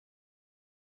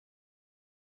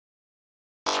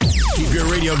Keep your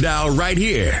radio dial right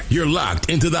here. You're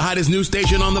locked into the hottest news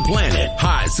station on the planet.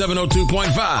 Hot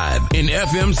 702.5 in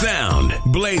FM sound.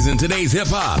 Blazing today's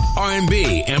hip-hop,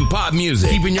 R&B, and pop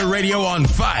music. Keeping your radio on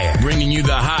fire. Bringing you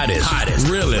the hottest,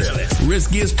 realest,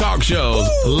 riskiest talk shows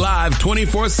live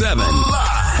 24/7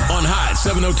 on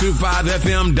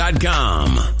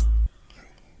hot7025fm.com.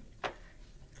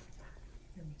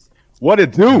 What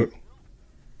it do?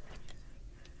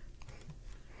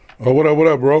 Oh, what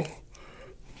up, bro?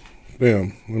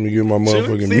 Damn, let me get my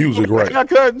motherfucking music right. I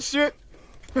cut and shit.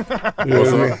 Yeah, that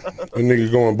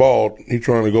nigga going bald. He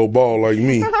trying to go bald like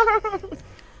me.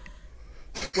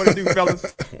 What it do, fellas?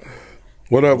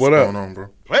 What up? What's going on, bro?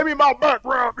 Play me my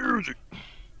background music.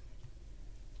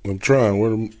 I'm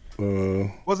trying.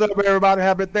 What's up, everybody?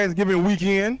 Happy Thanksgiving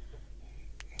weekend.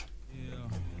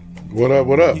 What up?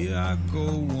 Here I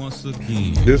go once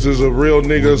again. This is a real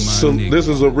nigga. This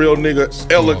is a real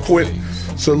nigga eloquent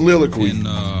soliloquy.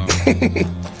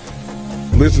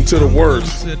 Listen to the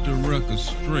words. Set the record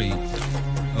straight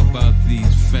about these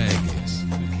faggots,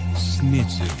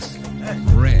 snitches,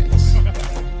 rats,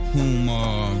 whom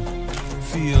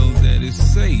feel that it's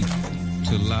safe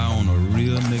to lie on a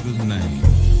real nigga's name.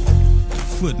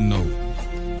 Footnote.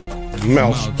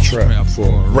 Mouse trap for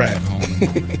a rat.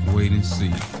 Wait and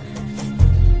see.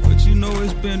 But you know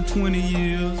it's been 20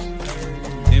 years,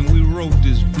 and we wrote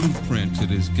this blueprint to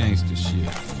this gangster shit.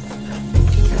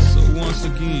 So once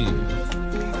again,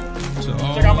 to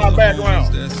all check out my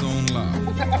background. That's on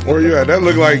loud. Where you at? That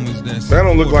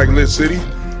don't look like Lit City.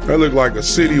 That look like a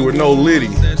city with no litty.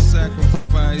 That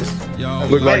sacrifice, y'all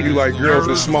look like you like girls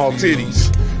with small titties.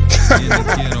 In the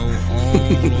ghetto all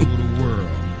over the world.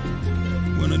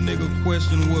 When a nigga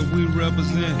question what we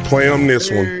represent, play him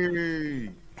this one.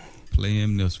 Play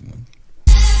him this one.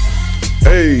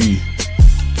 Hey,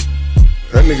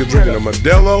 that nigga drinking a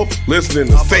Modelo, listening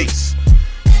to Face.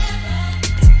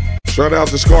 Shout out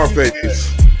to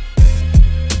Scarface.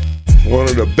 One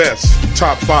of the best,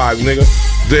 top 5, nigga,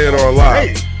 dead or alive.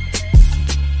 Hey.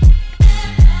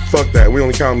 Fuck that, we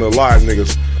only count the alive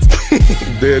niggas.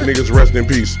 Dead niggas rest in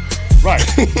peace. Right.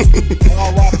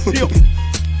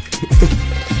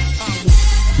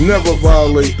 Never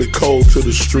violate the code to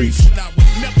the streets.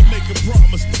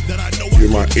 Get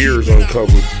my ears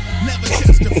uncovered.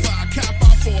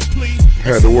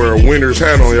 Had to wear a winner's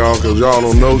hat on y'all because y'all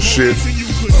don't know shit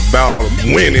about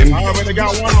winning. I already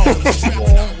got one on.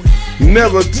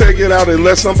 Never take it out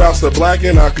unless I'm about to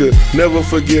blacken. I could never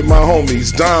forget my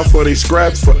homies. Dying for they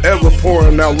scraps, forever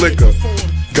pouring out liquor.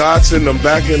 God send them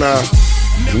back and I'm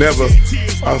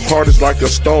hard as like a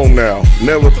stone now.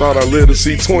 Never thought I'd live to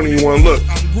see 21. Look,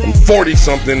 I'm 40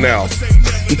 something now.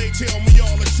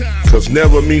 Cause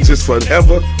never means it's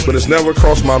forever, but it's never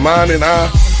crossed my mind and I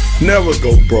never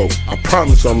go broke. I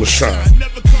promise I'ma shine.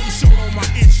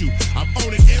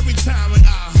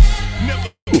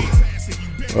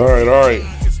 All right.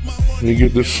 Let me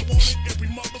get this.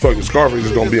 Fucking Scarface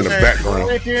is gonna be in the background.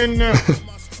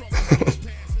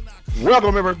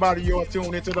 Welcome everybody, you're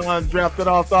tuned into the Undrafted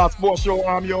All-Stars Sports Show.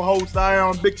 I'm your host, I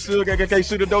am Big Suge, aka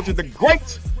Sugar Doja the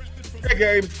Great.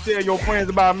 aka tell your friends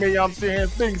about me. I'm sitting here in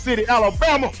Spring City,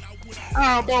 Alabama.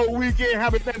 I'm on weekend.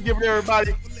 Happy Thanksgiving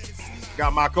everybody.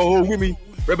 Got my co-host with me,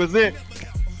 represent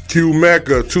Q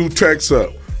Mecca, 2 texts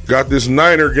up. Got this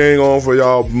Niner gang on for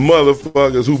y'all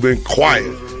motherfuckers who been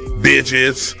quiet,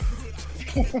 bitches.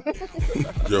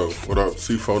 Yo, what up?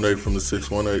 C4 Nate from the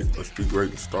 618. Let's be great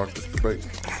and start this debate.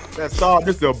 Let's start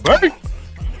this debate.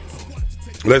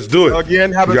 Let's do it.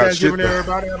 Again, happy Thanksgiving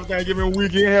everybody. Happy Thanksgiving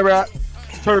weekend. Here at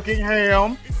turkey,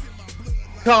 ham,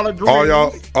 collard greens.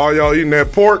 All y'all eating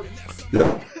that pork?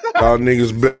 Yeah. Y'all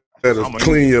niggas better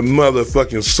clean your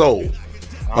motherfucking soul.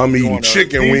 I'm eating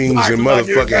chicken wings and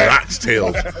motherfucking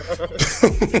oxtails.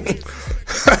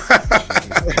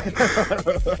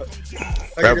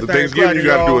 After Thanksgiving, you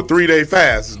gotta do a 3-day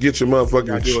fast. Get your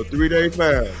motherfucking. Do a 3-day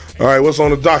fast. All right, what's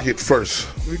on the docket first?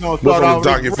 We're gonna start off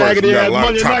with raggedy ass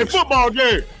Monday night football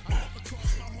game.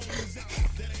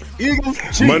 Eagles,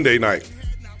 Chiefs. Monday night.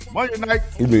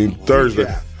 You mean Thursday?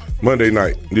 Yeah. Monday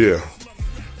night. Yeah.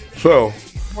 So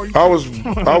I was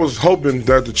hoping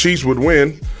that the Chiefs would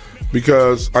win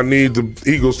because I need the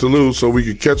Eagles to lose so we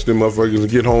could catch them motherfuckers and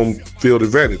get home field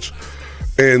advantage.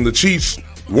 And the Chiefs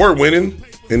were winning,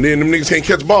 and then them niggas can't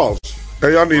catch balls.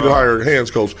 Hey, y'all need to hire a hands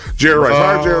coach. Jerry Rice.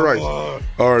 Hire Jerry Rice.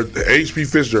 Or H.P.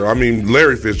 Fitzgerald. I mean,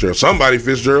 Larry Fitzgerald. Somebody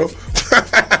Fitzgerald. To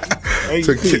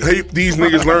these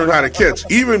niggas learn how to catch.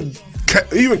 Even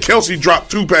Kelsey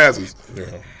dropped 2 passes. Yeah,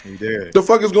 he did. The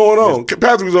fuck is going on?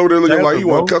 Patrick was over there looking like he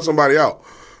want to cut somebody out.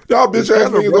 Y'all bitch ass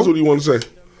niggas, that's what he want to say.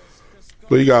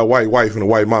 But he got a white wife and a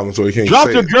white mama, so he can't drop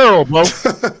say your girl, bro.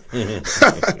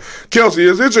 Kelsey,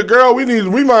 is it your girl? We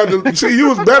might see you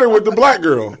was better with the black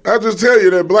girl. I just tell you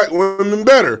that black women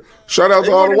better. Shout out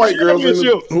to all the white girls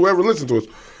and whoever listens to us.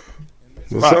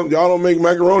 Y'all don't make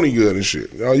macaroni good and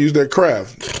shit. Y'all use that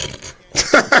Kraft.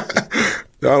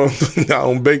 y'all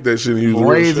don't bake that shit and use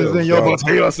raisins in your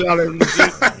potato salad and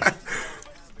shit.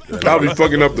 Y'all be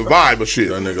fucking up the vibe of shit.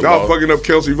 Y'all fucking up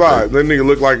Kelsey vibe. That nigga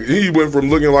look like he went from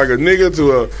looking like a nigga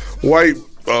to a white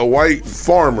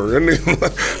farmer. That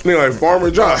nigga like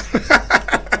Farmer John.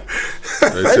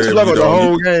 They just look at the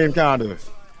whole game, kind of.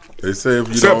 They say if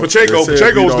you Except don't,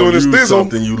 Pacheco's doing his thizzle.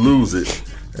 Something you lose it.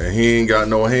 And he ain't got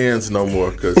no hands no more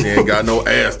because he ain't got no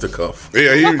ass to cuff.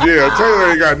 Taylor ain't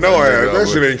got no ass. That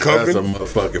shit ain't cuffing. That's a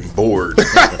motherfucking board. He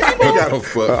got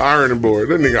an ironing board.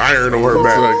 That nigga ironing her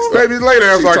back. Baby, lay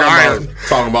down so I can iron.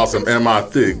 Talking about some am I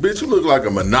thick? Bitch, you look like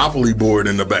a Monopoly board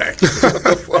in the back.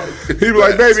 He be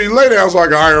like, baby, lay down so I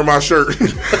can iron my shirt.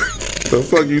 The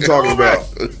fuck you talking about?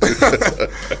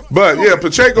 But yeah,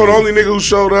 Pacheco, the only nigga who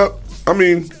showed up. I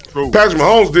mean, Patrick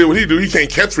Mahomes did what he do. He can't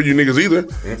catch for you niggas either.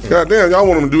 Goddamn, y'all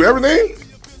want him to do everything?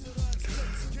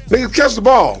 Niggas catch the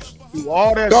balls.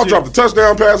 Y'all drop the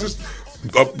touchdown passes,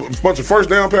 a bunch of first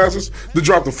down passes. They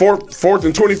dropped the fourth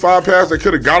and 25 pass that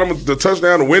could have got them the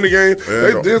touchdown to win the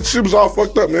game. Shit was all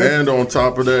fucked up, man. And on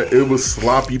top of that, it was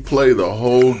sloppy play the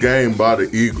whole game by the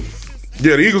Eagles.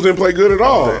 Yeah, the Eagles didn't play good at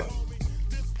all.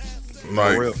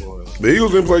 The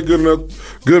Eagles didn't play good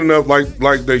enough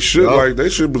like they should. No. Like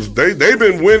they've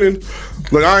been winning.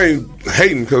 Look, I ain't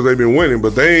hating because they've been winning,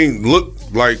 but they ain't look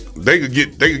like they could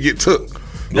get took.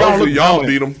 Hopefully y'all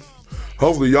beat them.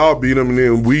 Hopefully y'all beat them, and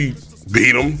then we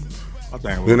beat them.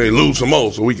 Then they lose some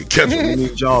more, so we can catch them. We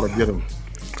need y'all to get them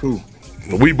too.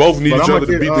 We both need each other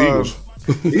to beat the Eagles.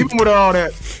 Even with all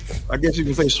that, I guess you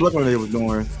can say struggling they was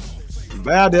doing.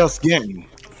 Valdez-Scantling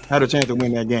had a chance to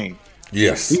win that game.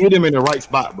 Yes, he hit him in the right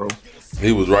spot, bro.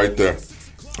 He was right there.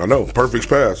 I know, perfect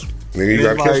pass. Nigga, you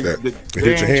gotta catch that.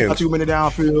 Hit your hands. 2 minutes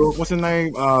downfield. What's his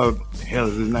name? Hell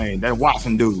is his name? That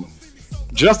Watson dude,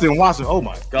 Justin Watson. Oh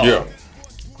my god. Yeah,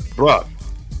 bro.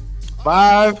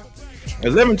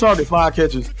 11 targets, 5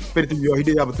 catches, 53 yards. He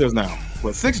did have a touchdown.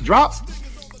 But 6 drops.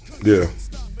 Yeah,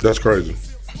 that's crazy.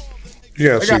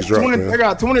 Yeah, 6 drops. Man. They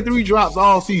got 23 drops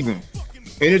all season,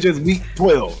 and it's just week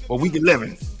 12 or week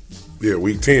 11. Yeah,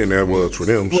 week 10 that was for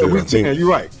them. Yeah, week 10, you're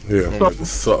right. Yeah,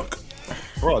 suck.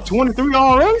 Bro, 23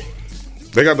 already?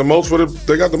 They got the most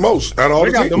They got the most out of all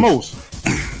the teams. They got the most.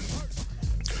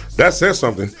 That says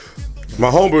something.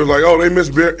 My homeboy was like, "Oh, they miss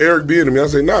Eric Bieniemy." I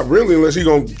say, "Not really, unless he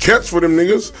gonna catch for them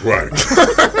niggas." Right.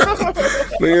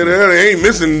 Nigga, they ain't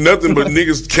missing nothing but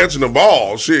niggas catching the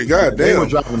ball. Shit, goddamn. They were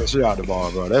dropping the shit out of the ball,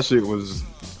 bro. That shit was.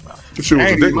 That shit was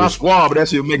ridiculous. My squad, but that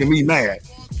shit was making me mad.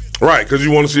 Right, because you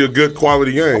want to see a good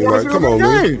quality game. Like, come on,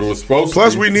 man. It was supposed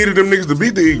Plus, we needed them niggas to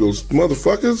beat the Eagles,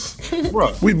 motherfuckers.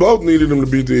 Bro. We both needed them to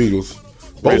beat the Eagles.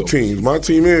 Both teams, my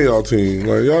team and y'all team.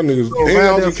 Like y'all niggas, ain't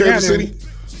y'all in Kansas City?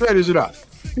 Check this shit out.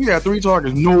 He got 3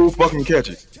 targets, no fucking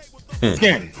catches.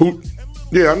 Scanning. Who?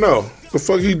 Yeah, I know. The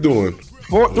fuck he doing?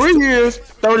 3 years,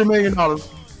 $30 million.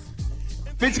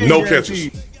 15 no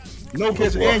catches. No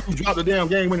catches, and you dropped the damn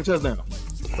game-winning touchdown.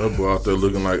 That boy out there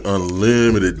looking like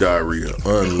unlimited diarrhea.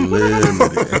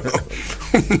 Unlimited.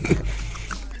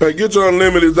 Hey, get your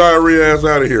unlimited diarrhea ass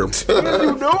out of here. What are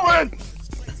you doing?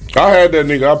 I had that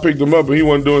nigga. I picked him up, and he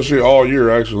wasn't doing shit all year,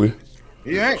 actually.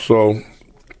 He ain't. So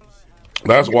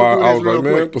that's why I was like,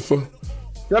 man, what the fuck?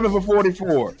 7 for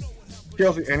 44.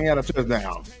 Kelsey, and he had a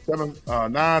touchdown.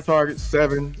 9 targets,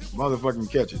 7 motherfucking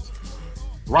catches.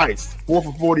 Rice, 4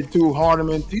 for 42.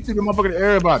 Hardeman, he threw the motherfucker to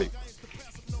everybody.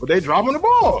 But they dropping the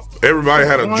ball. Everybody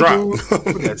had a drop.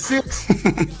 6,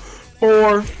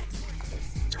 4,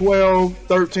 12,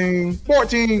 13,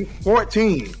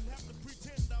 14.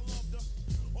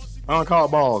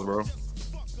 Uncaught balls, bro.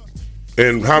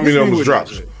 And how many of them was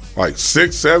drops? Like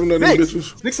 6, 7 of them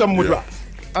bitches? 6 of them were drops.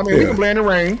 I mean, we can play in the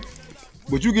rain,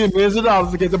 but you get millions of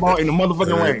dollars to get the ball in the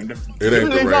motherfucking rain. It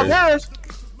ain't the rain.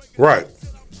 Right.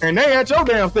 And they at your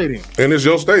damn stadium. And it's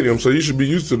your stadium, so you should be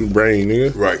used to the rain,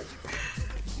 nigga. Right.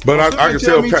 But I can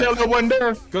tell. Taylor wasn't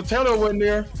there. Because Taylor wasn't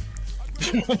there.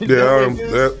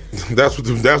 Yeah, that's what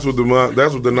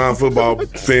the non-football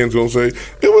fans gonna say.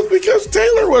 It was because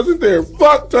Taylor wasn't there.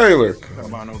 Fuck Taylor.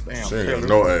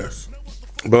 No ass.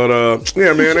 But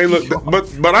yeah, man, they look.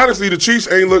 But honestly, the Chiefs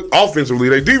ain't look offensively.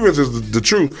 Their defense is the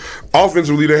truth.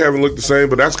 Offensively, they haven't looked the same.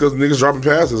 But that's because niggas dropping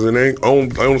passes and they ain't on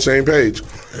the same page.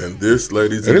 And this,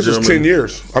 ladies and this is 10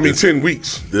 years. I mean, 10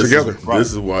 weeks together.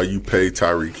 This is why you pay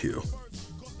Tyreek Hill.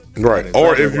 Right.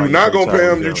 Or if you're not gonna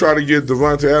pay him, you try to get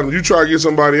Devontae Adams. You try to get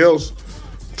somebody else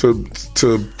to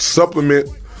supplement.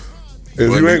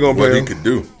 If you ain't gonna pay him, he could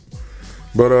do.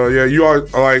 But yeah, you are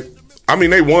like. I mean,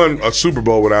 they won a Super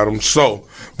Bowl without him. So,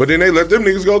 but then they let them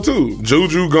niggas go too.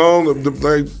 Juju gone.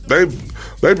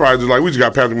 They probably just like we just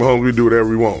got Patrick Mahomes. We do whatever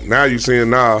we want. Now you saying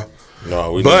nah.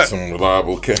 No, we need some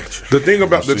reliable catch. The thing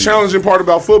about the challenging part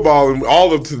about football, and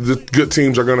all of the good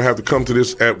teams are going to have to come to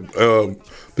this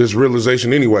this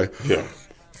realization anyway. Yeah.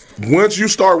 Once you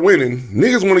start winning,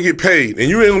 niggas want to get paid, and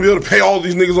you ain't gonna be able to pay all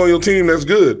these niggas on your team. That's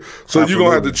good. So you're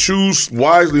gonna have to choose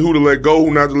wisely who to let go,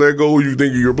 who not to let go, who you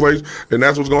think you replace, and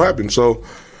that's what's gonna happen. So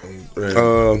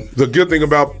the good thing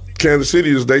about Kansas City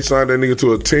is they signed that nigga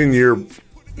to a 10-year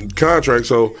contract,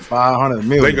 so $500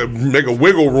 million. They could make a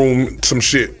wiggle room some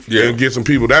shit and get some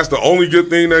people. That's the only good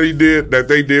thing that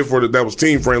they did for that was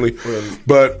team friendly. Really?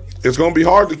 But it's gonna be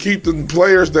hard to keep the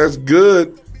players that's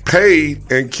good paid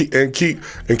and keep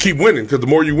winning, because the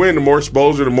more you win, the more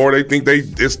exposure, the more they think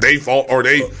it's their fault or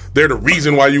they're the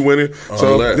reason why you winning.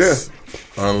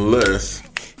 Unless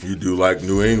you do like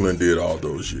New England did all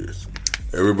those years.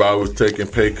 Everybody was taking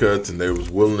pay cuts, and they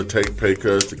was willing to take pay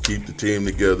cuts to keep the team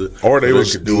together. Or they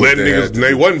was letting niggas,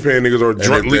 they wasn't paying niggas or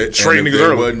trading niggas early.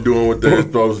 They wasn't doing what they were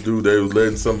supposed to do. They was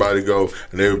letting somebody go,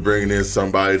 and they were bringing in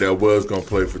somebody that was going to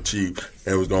play for cheap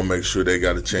and was going to make sure they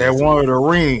got a chance. They wanted a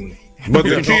ring. But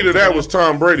the key to that was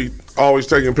Tom Brady always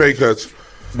taking pay cuts.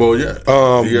 Well, yeah.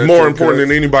 More important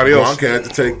than anybody else. Gronk had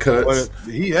to take cuts.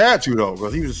 But he had to, though,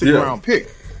 because he was a second-round pick.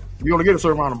 You only get a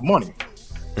certain amount of money.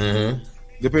 Mm-hmm.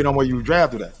 Depending on where you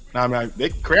drafted at. Now, I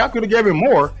mean, Kraft could have given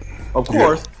more, of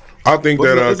course. I think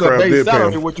that Kraft did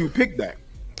pay him. What you picked that.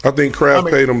 I think Kraft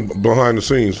paid him behind the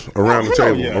scenes, around the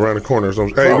table, around the corner. So,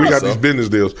 hey, we got these business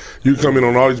deals. You come in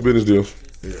on all these business deals.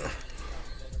 Yeah.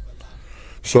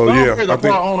 So, I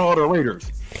think owner of the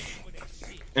Raiders.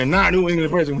 And not New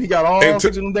England president. He got all 6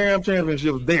 of them damn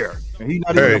championships there. And he's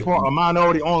not even a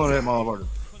minority owner of that motherfucker.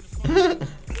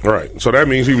 Right. So that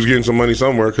means he was getting some money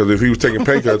somewhere, because if he was taking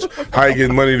pay cuts, how he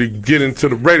getting money to get into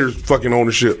the Raiders fucking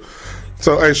ownership?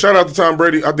 So, hey, shout out to Tom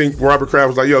Brady. I think Robert Kraft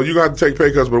was like, yo, you got to take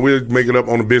pay cuts, but we'll make it up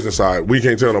on the business side. We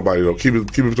can't tell nobody, though. Keep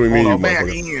it between me and you,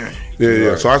 motherfucker. Yeah.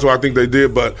 Right. So that's what I think they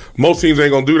did. But most teams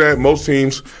ain't going to do that. Most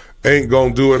teams ain't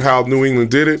going to do it how New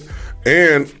England did it.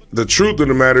 And the truth of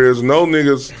the matter is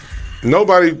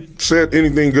nobody said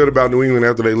anything good about New England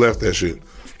after they left that shit.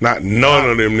 None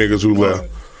of them niggas who left.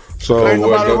 So ain't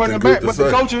nobody running back but the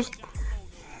coaches.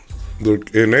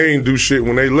 And they ain't do shit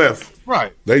when they left.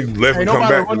 Right. They left and come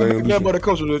back. Ain't nobody running back but the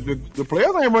coaches. The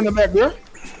players ain't running back there.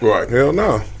 Right. Hell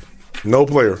no. No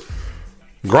player.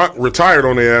 Gronk retired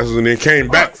on their asses and then came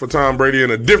back for Tom Brady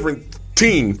in a different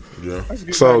team. Yeah.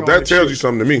 So that tells you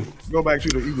something to me. Go back to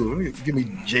the Eagles. Give me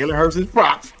Jalen Hurts'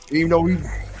 props. Even though he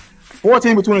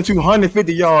 14 between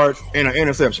 250 yards and an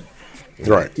interception.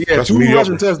 Right. He had 2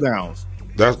 rushing touchdowns.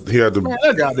 He had to. Man,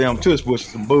 that goddamn tush push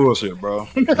is some bullshit, bro.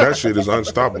 That shit is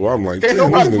unstoppable. I'm like,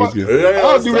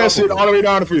 I'll do that shit all the way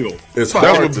down the field. That's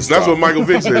what Michael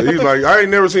Vick said. He's like, I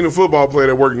ain't never seen a football player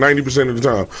that worked 90% of the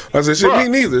time. I said, shit, me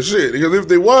neither. Shit, because if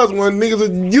there was one, niggas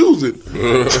would use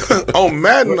it. On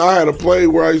Madden, I had a play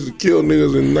where I used to kill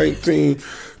niggas in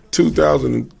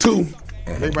 2002.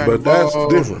 But that's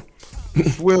different.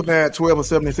 Swift had 12 of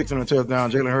 76 on a touchdown.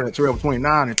 Jalen Hurts had 12 of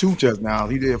 29 and 2 touchdowns.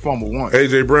 He did fumble 1.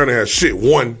 A.J. Brown had shit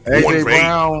 1. A.J.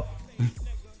 Brown,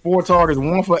 4 targets,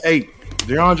 1 for 8.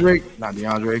 Devontae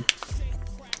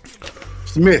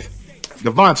Smith.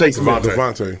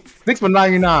 6 for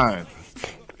 99.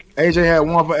 A.J. had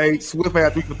 1 for 8. Swift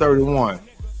had 3 for 31.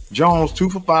 Jones, 2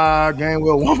 for 5.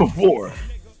 Gainwell, 1 for 4.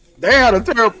 They had a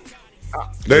terrible.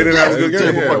 They didn't have a good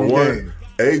game.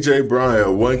 A.J. Brown had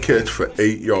 1 catch for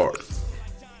 8 yards.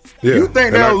 Yeah. You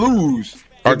think they'll lose?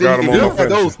 I got him on my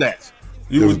those stats.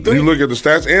 You look at the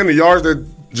stats and the yards that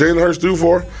Jalen Hurts threw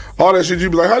for, all that shit,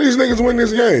 you be like, how these niggas win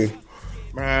this game?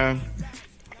 Man,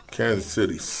 Kansas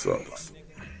City sucks.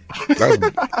 That's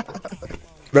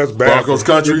bad. Broncos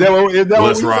country. Is that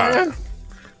Let's ride.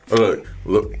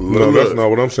 Look, no, that's not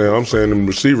what I'm saying. I'm saying them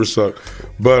receivers suck.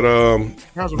 But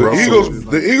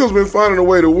the Eagles been finding a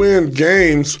way to win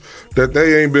games that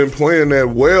they ain't been playing that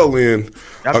well in.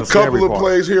 That's a couple of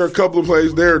plays here, a couple of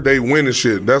plays there, they winning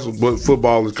shit. That's what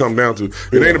football has come down to.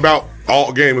 It ain't about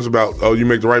all game. It's about, you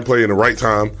make the right play in the right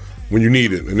time when you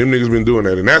need it. And them niggas been doing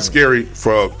that. And that's scary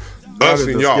for us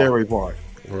and y'all. Scary part.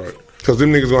 Right. Because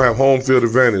them niggas going to have home field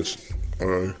advantage.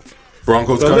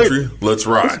 Broncos country, let's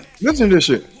ride. Listen to this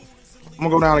shit. I'm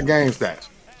going to go down to game stats.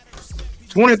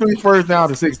 23 first down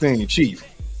to 16, Chiefs.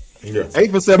 Yeah. 8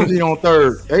 for 17 on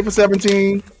third. 8 for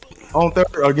 17 on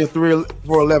third against 3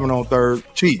 for 11 on third,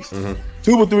 Chiefs. 2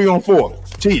 for 3 on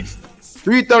fourth, Chiefs.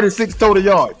 336 total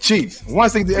yard, Chiefs.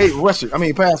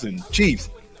 168 passing, Chiefs.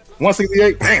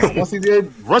 168, 168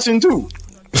 rushing too,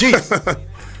 Chiefs.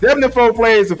 74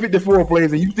 plays to 54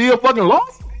 plays, and you still fucking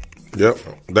lost? Yep,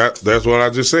 that's what I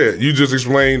just said. You just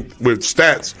explained with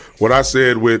stats what I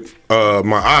said with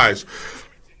my eyes.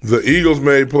 The Eagles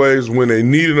made plays when they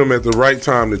needed them at the right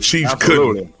time. The Chiefs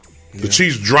couldn't. The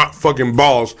Chiefs dropped fucking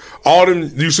balls. All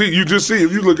them you just see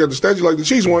if you look at the stats, like the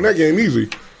Chiefs won that game easy.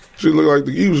 Shit look like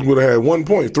the Eagles would have had 1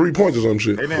 point, 3 points or some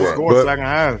shit. They didn't score second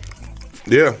half.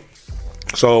 Yeah.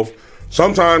 So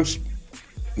sometimes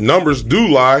numbers do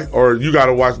lie, or you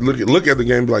gotta look at the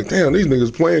game and be like, damn, these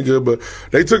niggas playing good, but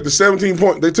they took the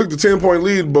 10-point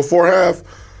lead before half.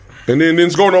 And then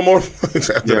didn't score no more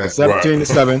points after that.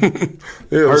 17-7.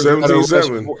 Yeah,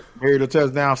 17-7. Carried a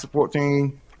touchdown,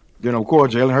 14. Then, of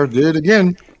course, Jalen Hurts did it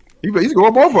again. He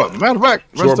scored both of them. Matter of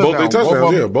fact, scored both their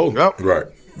touchdowns. Yeah, both. Yep. Right.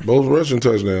 Both rushing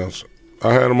touchdowns.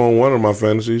 I had them on one of my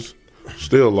fantasies.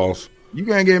 Still lost. You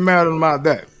can't get mad at them about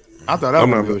that. I thought that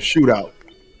was a shootout.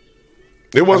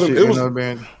 It wasn't. It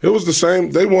was the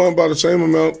same. They won by the same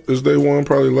amount as they won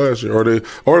probably last year, or it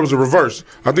was a reverse.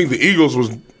 I think the Eagles was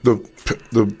the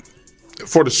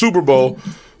for the Super Bowl.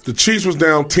 The Chiefs was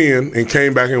down 10 and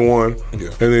came back and won,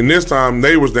 and then this time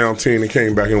they was down 10 and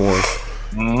came back and won.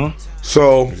 Mm-hmm.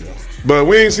 So, but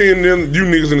we ain't seeing them you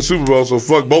niggas in the Super Bowl. So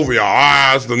fuck both of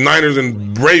y'all. It's the Niners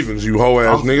and Ravens, you hoe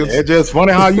ass niggas. It's just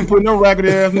funny how you putting them raggedy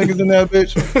ass niggas in that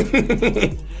bitch.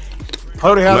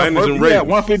 Hurdy had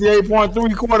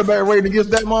 158.3 quarterback rating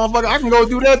against that motherfucker. I can go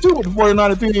do that too with the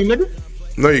 49 team, nigga.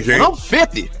 No, you can't. And I'm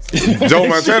 50. Joe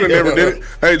Montana never did it.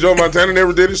 Hey, Joe Montana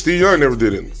never did it. Steve Young never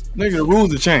did it. Nigga, the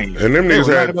rules have changed. And them niggas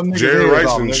had Jerry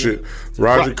Rice and shit.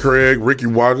 Roger Craig, Ricky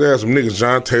Watters. They had some niggas.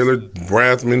 John Taylor,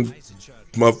 Brathman,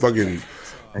 motherfucking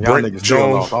Brett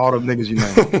Jones. All them niggas you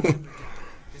know.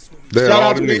 Shout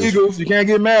out to the Eagles. You can't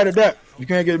get mad at that. You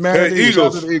can't get mad at the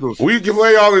Eagles. We can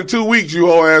play y'all in 2 weeks, you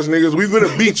whole ass niggas. We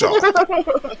finna beat y'all.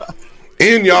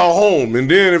 In y'all home. And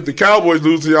then if the Cowboys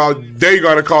lose to y'all, they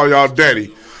gotta call y'all daddy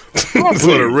for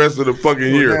the rest of the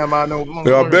fucking year.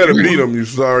 Y'all better beat them, you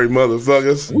sorry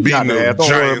motherfuckers. Beating the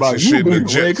Giants and shit in the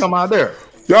Jets. Come out there.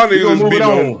 Y'all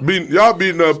niggas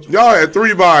beating up. Y'all had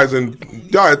 3 buys in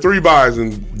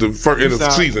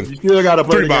the season. You still gotta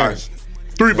play 3 buys.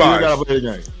 3 buys. You gotta play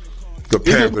the game. The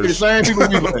Panthers. The same people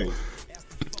we play.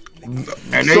 And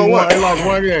they lost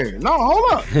 1 game. No,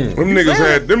 hold up. Them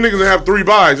niggas have 3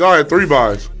 buys. Y'all had 3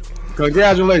 buys.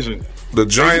 Congratulations. The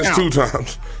Giants 2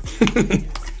 times.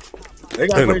 They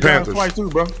got to play the Giants twice too,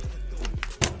 bro.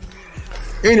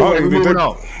 Anyway, we're moving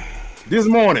on. This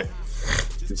morning,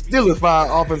 the Steelers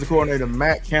fired offensive coordinator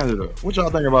Matt Canada. What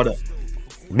y'all think about that?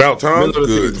 About time.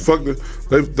 Good. Fuck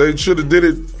they should have did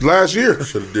it last year.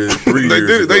 Should have did it 3 years. They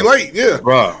did it. They late. Yeah,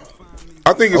 bro.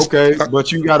 I think it's okay,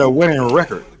 but you got a winning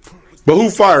record. But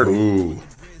who fired him? Ooh.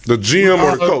 The GM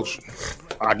or the coach?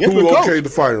 I guess who the coach. okayed the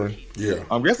firing? Yeah,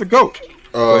 I guess the coach.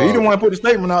 But he didn't want to put the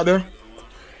statement out there.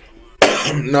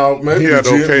 No, maybe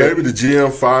the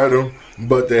GM fired him,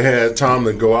 but they had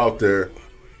Tomlin go out there.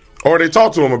 Or they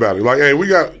talked to him about it. Like, hey,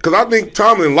 because I think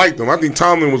Tomlin liked him. I think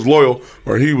Tomlin was loyal,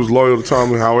 or he was loyal to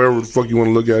Tomlin, however the fuck you want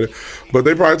to look at it. But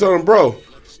they probably told him, bro,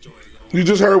 you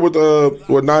just heard what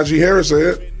Najee Harris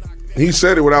said. He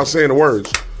said it without saying the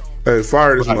words. Hey,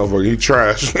 fire this motherfucker. He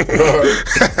trash.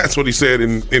 That's what he said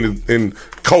in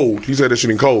code. He said that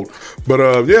shit in code.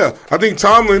 But yeah, I think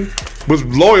Tomlin was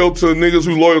loyal to niggas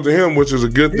who loyal to him, which is a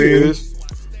good thing.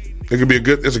 It could be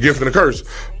it's a gift and a curse.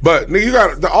 But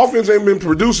nigga, the offense ain't been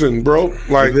producing, bro.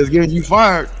 Like it's getting you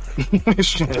fired.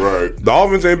 Right. The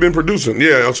offense ain't been producing.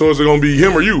 Yeah, so is it gonna be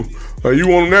him or you? You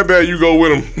want him that bad, you go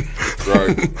with him.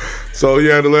 Right. So he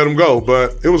had to let him go.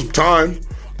 But it was time.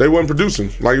 They wasn't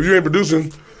producing. Like if you ain't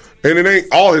producing, and it ain't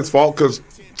all his fault because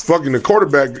fucking the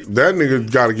quarterback, that nigga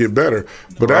got to get better.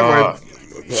 But that might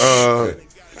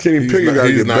Kenny Pickett got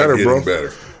to get better,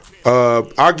 bro.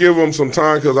 I give him some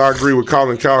time because I agree with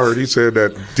Colin Cowherd. He said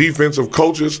that defensive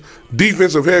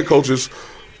head coaches,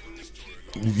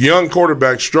 young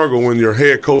quarterbacks struggle when your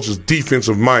head coach is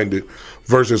defensive minded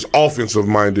versus offensive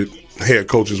minded head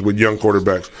coaches with young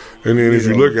quarterbacks. And then if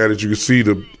you look at it, you can see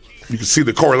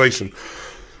the correlation.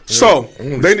 So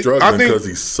I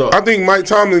think Mike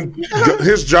Tomlin,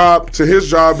 his job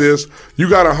is you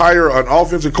got to hire an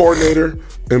offensive coordinator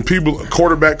and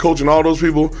quarterback coach and all those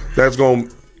people that's going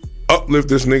to uplift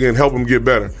this nigga and help him get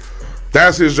better.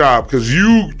 That's his job because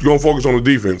you gonna focus on the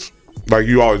defense like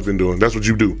you always been doing. That's what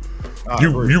you do.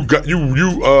 You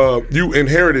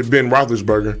inherited Ben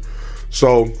Roethlisberger,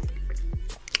 so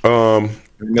the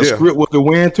script was to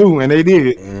win too, and they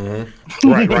did. Mm-hmm.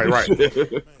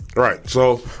 Right.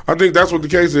 So I think that's what the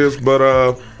case is, but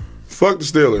fuck the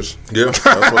Steelers. Yeah,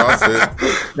 that's what I said.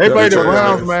 They played the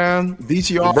Browns, man.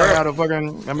 DTR had a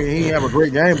fucking. I mean, he didn't have a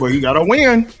great game, but he got a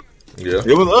win. Yeah.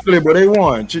 It was ugly, but they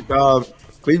won.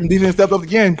 Cleveland defense stepped up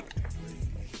again.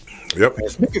 Yep.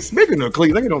 And speaking of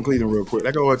Cleveland, let me go on Cleveland real quick.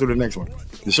 Let's go over to the next one.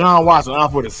 Deshaun Watson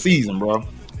out for the season, bro.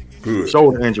 Good.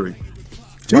 Shoulder injury.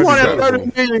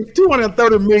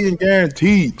 230 million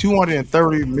guaranteed.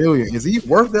 230 million. Is he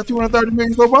worth that 230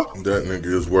 million so far? That nigga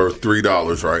is worth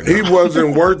 $3 right now. He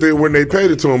wasn't worth it when they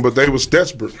paid it to him, but they was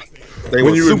desperate. They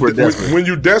were super desperate. When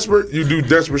you desperate, you do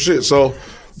desperate shit. So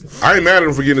I ain't mad at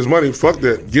him for getting his money. Fuck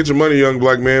that. Get your money, young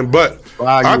black man. But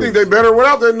I think they better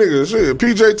without that nigga. Shit,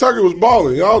 PJ Tucker was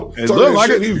balling. Y'all talking like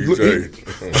shit.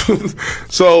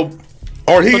 So,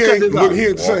 or he ain't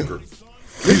the same.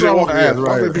 PJ Walker ass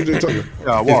right here. PJ Tucker.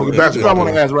 Yeah, Walker. That's what I want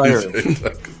to ask right here.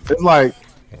 It's like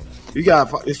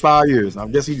it's 5 years. I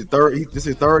guess he's this is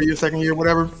his third year, second year,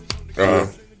 whatever.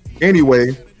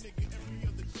 Anyway,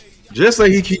 just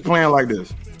say he keep playing like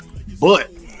this, but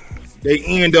they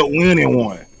end up winning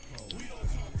one.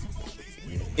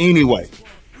 Anyway,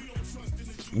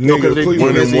 winning the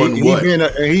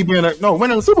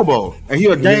Super Bowl, and he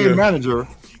a game manager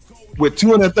with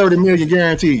 230 million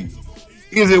guaranteed.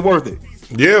 Is it worth it?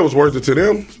 Yeah, it was worth it to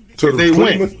them. If they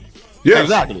win. Yes,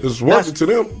 exactly. It's worth it to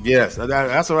them. Yes,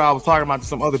 that's what I was talking about to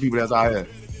some other people that's out here.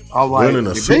 I was like,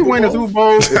 if they win the Super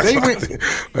Bowl, if they win,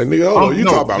 like nigga, you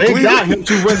talking about they Cleveland? got him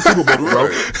to win the Super Bowl, bro.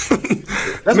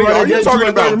 That's nigga, why are you talking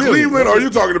about Cleveland or are you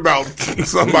talking about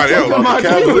somebody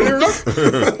else?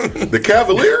 The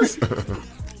Cavaliers?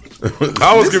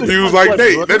 I was confused like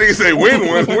Nate. That nigga say win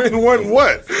one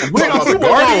what? The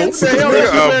Guardians?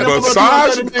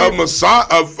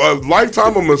 A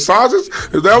lifetime of massages?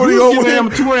 Is that what he gonna win? Him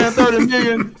 230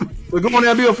 million. We're going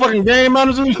there to be a fucking game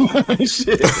manager.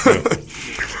 Shit.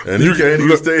 And you can't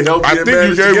even stay healthy. I think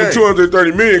you gave him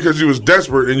 230 million because you was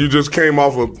desperate and you just came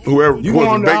off of whoever. You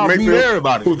wanted to beat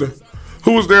everybody.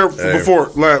 Who was there before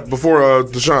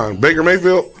Deshaun? Baker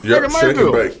Mayfield? Yep, shake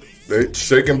and bake. They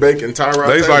shake and bake and Tyrod.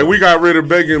 They's like, we got rid of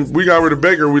Baker.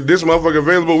 With this motherfucker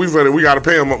available, we got to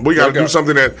pay him. We got to do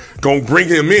something that gonna bring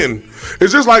him in.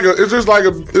 It's just like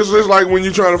when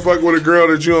you trying to fuck with a girl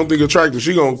that you don't think attractive.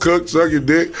 She gonna cook, suck your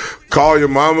dick, call your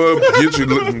mama, get you,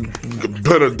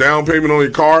 put a down payment on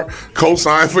your car,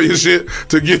 co-sign for your shit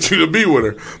to get you to be with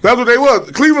her. That's what they was.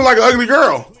 Cleveland like an ugly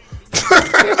girl.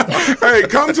 Hey,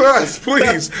 come to us,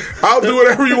 please. I'll do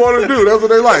whatever you want to do. That's what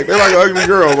they like. They like an ugly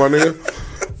girl, my nigga.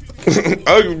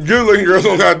 Good looking girls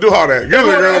don't gotta do all that. Good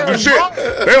looking girls don't do shit.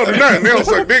 They don't do nothing. They don't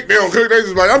suck dick. They don't cook. They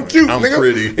just like, I'm cute, nigga.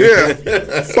 Pretty. Yeah.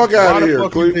 Fuck out of here,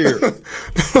 Cleveland.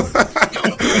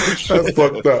 That's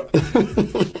fucked up.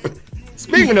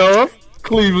 Speaking of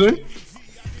Cleveland,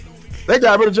 they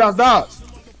got rid of Josh Dobbs.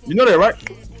 You know that, right?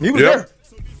 He was there.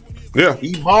 Yeah.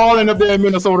 He balling up there in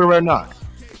Minnesota right now.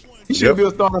 He should be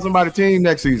a star on somebody's team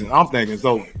next season. I'm thinking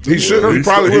so. He should. He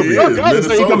probably will be. Kirk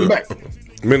say he coming back.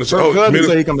 Minnesota.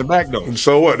 Say he coming back though.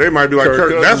 So what? They might be like,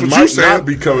 Kirk, that's what you said. Not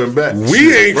be coming back.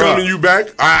 We ain't coming you back.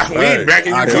 We ain't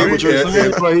backing you.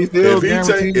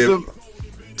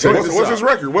 What's his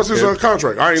record? What's his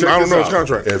contract? I don't know his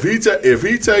contract. If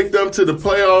he take them to the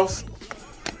playoffs,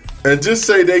 and just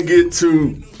say they get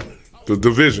to the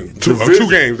division, two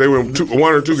games. They win 1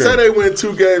 or 2 games. Say they win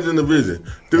 2 games in the division.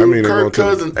 Dude, Kirk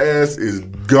Cousins' ass is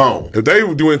gone. If they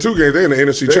win 2 games, they in the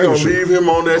NFC Championship. They gonna leave him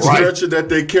on that stretcher that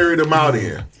they carried him out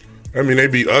in. I mean, they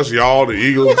beat us, y'all, the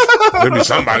Eagles. They beat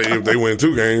somebody if they win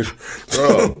 2 games.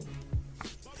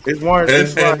 It's one.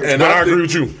 And I agree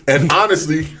with you. And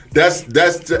honestly, that's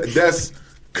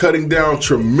cutting down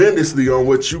tremendously on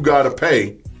what you got to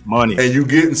pay money, and you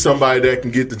getting somebody that can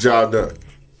get the job done.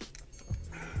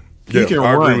 He can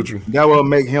run. That will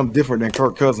make him different than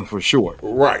Kirk Cousins for sure.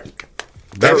 Right.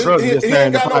 He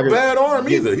ain't got no bad arm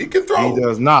either. He can throw. He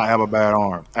does not have a bad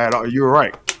arm at all. You're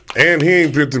right. And he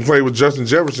ain't been to play with Justin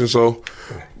Jefferson, so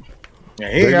he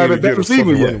ain't got a better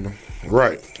receiver yet.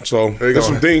 Right. So there's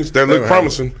some things that look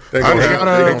promising.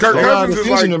 Kirk Cousins is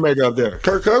like to make up there.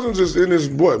 Kirk Cousins is in his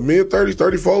mid-30s,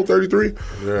 34, 33.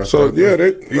 Yeah. So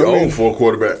he old for a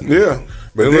quarterback. Yeah.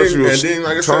 But then,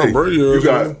 like I said,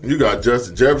 you got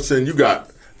Justin Jefferson, you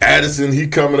got Addison, he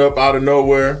coming up out of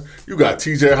nowhere. You got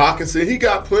T.J. Hawkinson. He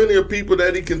got plenty of people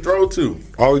that he can throw to.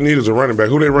 All he need is a running back.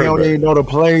 Who they running back? They don't even know the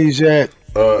plays yet.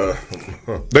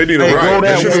 They need a running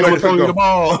back. They throw you the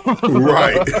ball.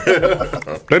 Right.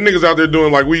 That niggas out there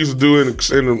doing like we used to do in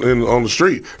on the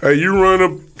street. Hey, you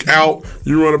run out,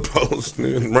 you run a post,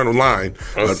 run a line,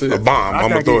 a bomb. I'm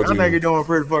gonna throw it to you. I think you're doing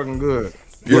pretty fucking good.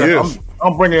 Yeah,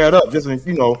 I'm bringing that up just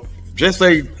just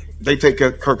say they take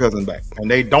Kirk Cousins back and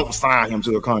they don't sign him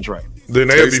to a contract. Then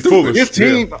they'd be foolish. His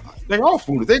team, they're all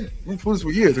foolish. They've been foolish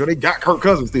for years. They got Kirk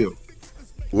Cousins still.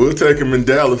 We'll take him in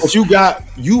Dallas. But you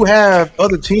have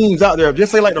other teams out there.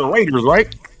 Just say like the Raiders,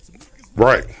 right?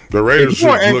 Right. The Raiders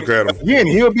should look at him. Again,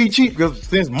 he'll be cheap because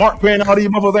since Mark paying all these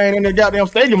motherfuckers ain't in the goddamn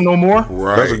stadium no more.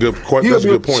 Right. That's a good point. He'll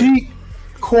be a cheap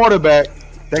quarterback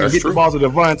that can get the ball to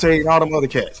Devontae and all them other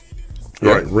cats.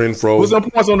 Right. Renfro. Put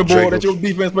some points on the board that your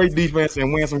defense play defense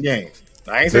and win some games.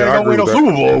 I ain't saying they're going to win no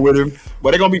Super Bowl with him,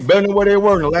 but they're going to be better than what they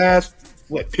were in the last,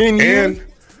 10 years?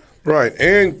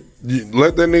 And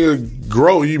let that nigga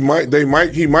grow. He might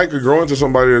could grow into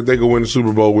somebody that they could win the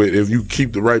Super Bowl with if you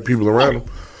keep the right people around him.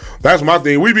 That's my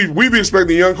thing. We be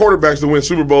expecting young quarterbacks to win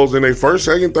Super Bowls in their first,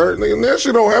 second, third. Nigga, that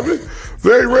shit don't happen.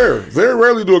 Very rare. Very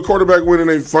rarely do a quarterback win in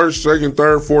their first, second,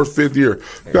 third, fourth, fifth year.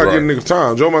 You gotta give niggas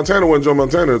time. Joe Montana wasn't Joe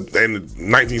Montana in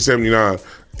 1979,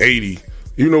 80.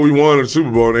 Even though we won the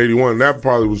Super Bowl in 81, that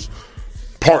probably was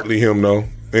partly him though.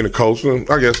 And the coach, I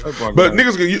guess. But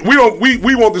niggas,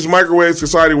 we want this microwave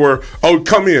society where,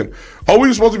 come in. We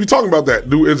were supposed to be talking about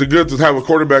that. Is it good to have a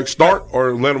quarterback start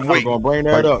or let him wait? I'm going to bring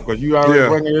that up because you already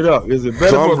bringing it up. Is it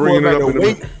better for a quarterback to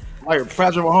wait like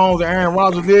Patrick Mahomes and Aaron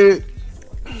Rodgers did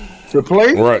to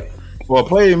play? Right. Or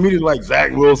play immediately like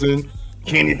Zach Wilson,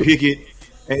 Kenny Pickett,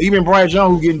 and even Bryce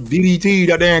Young who getting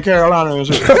DDT'd out there in Carolina and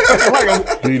shit.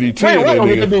 DDT. Man, why don't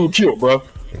get that dude killed, bro?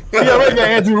 Yeah, already got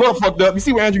Andrew Luck fucked up. You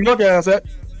see where Andrew Luck ass at?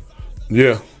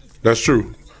 Yeah, that's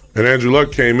true. And Andrew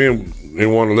Luck came in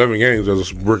and won 11 games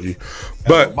as a rookie.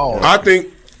 But I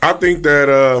think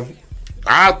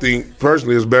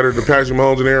personally it's better to Patrick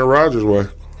Mahomes and Aaron Rodgers way.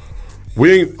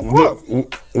 When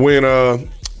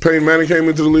Peyton Manning came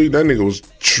into the league, that nigga was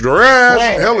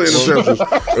trash. Hella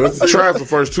interceptions. Trash the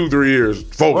first 2-3 years.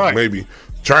 4 maybe.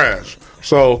 Trash.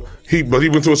 So he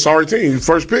went to a sorry team.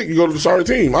 First pick, you go to the sorry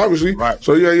team, obviously. Right.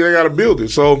 So they got to build it.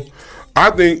 So I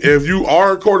think if you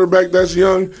are a quarterback that's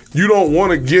young, you don't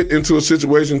want to get into a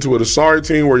situation to a sorry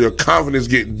team where your confidence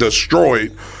get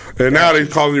destroyed. And now they're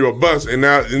calling you a bust, and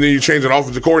then you're changing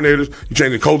offensive coordinators, you're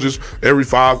changing coaches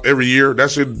every year.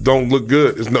 That shit don't look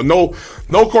good. It's no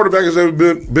quarterback has ever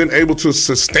been able to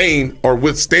sustain or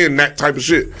withstand that type of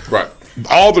shit. Right.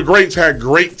 All the greats had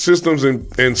great systems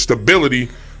and stability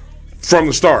from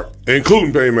the start,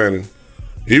 including Peyton Manning.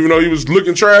 Even though he was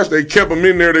looking trash, they kept him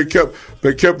in there. They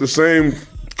kept the same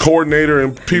coordinator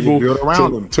and people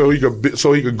so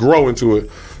he could grow into it.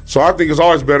 So I think it's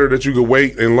always better that you could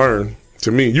wait and learn.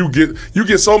 To me, you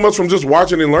get so much from just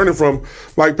watching and learning from.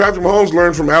 Like Patrick Mahomes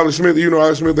learned from Alex Smith. You know,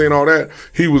 Alex Smith ain't all that.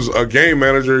 He was a game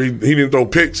manager. He didn't throw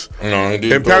picks. No, he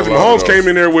didn't. And Patrick Mahomes came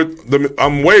in there with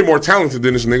I'm way more talented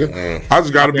than this nigga. I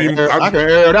just got to be. I can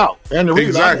air it out. And the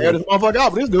reason I can air this motherfucker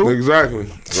out, but this dude. Exactly.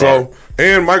 So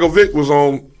and Michael Vick was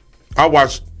on. I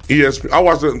watched ESPN.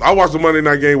 I watched the Monday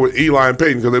night game with Eli and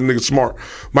Peyton because them niggas smart.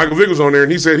 Michael Vick was on there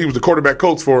and he said he was the quarterback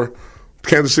coach for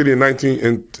Kansas City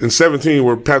in 17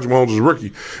 where Patrick Mahomes was a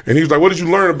rookie. And he was like, what did you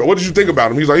learn about? What did you think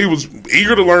about him? He's like, he was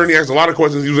eager to learn. He asked a lot of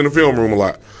questions. He was in the film room a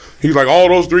lot. He's like, all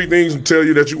those 3 things tell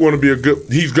you that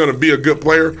he's going to be a good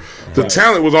player. The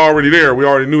talent was already there. We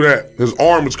already knew that. His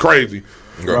arm was crazy.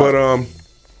 Right. But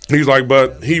he's like,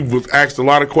 but he was asked a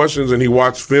lot of questions and he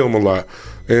watched film a lot.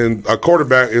 And a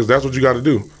quarterback that's what you got to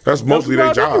do. That's mostly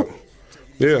their job.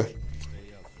 Yeah.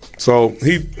 So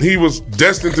he was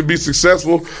destined to be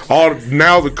successful.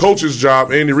 Now the coach's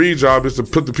job, Andy Reid's job, is to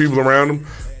put the people around him,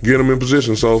 get them in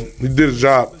position. So he did his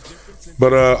job.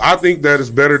 But I think that it's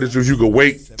better that you could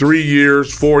wait 3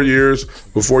 years, 4 years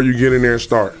before you get in there and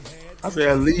start. I say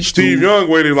at least Steve Young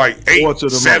waited like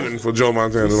 8-7 for Joe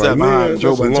Montana. Like,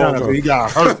 Joe Montana, he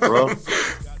got hurt, bro.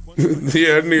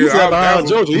 Yeah, nigga.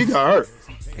 Georgia, he got hurt.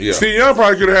 Yeah. Steve Young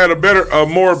probably could have had a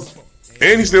more.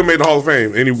 And he still made the Hall of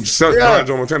Fame, and he sat behind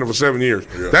Joe Montana for 7 years.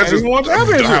 Yeah. That's just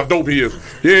how dope he is.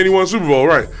 Yeah, and he won Super Bowl,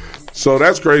 right? So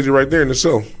that's crazy right there in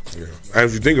itself. Yeah. And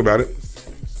if you think about it,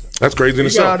 that's crazy in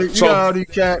itself. You got all these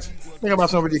cats. Think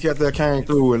about some of these cats that came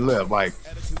through and left, like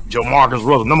Jamarcus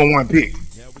Russell, #1 pick.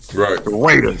 Right. The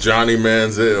Raiders. Johnny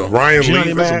Manziel. Ryan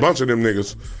Lee. That's a bunch of them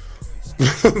niggas.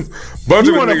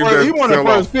 He won the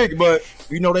first pick, but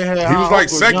you know they had. He was like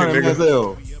second,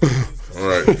 nigga.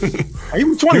 Right. He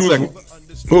was 22nd.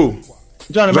 Who?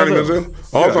 Johnny Manziel.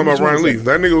 I'm talking about Ryan Lee.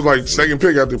 That nigga was like second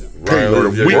pick after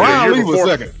Ryan Lee was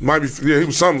second. Might be, he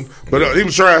was something, but he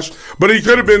was trash. But he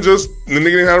could have been just the nigga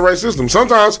didn't have the right system.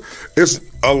 Sometimes it's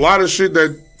a lot of shit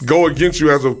that go against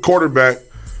you as a quarterback.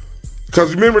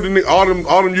 Because remember all them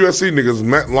USC niggas,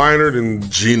 Matt Leinart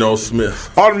and Geno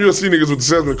Smith. All them USC niggas with the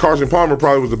 7. Carson Palmer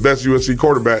probably was the best USC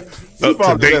quarterback up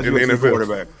to date in the NFL.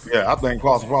 Quarterback. Yeah, I think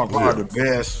Carson Palmer probably the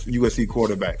best USC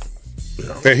quarterback.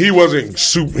 Yeah. And he wasn't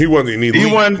he wasn't an elite. He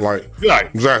wasn't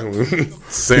exactly.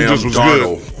 Sam just was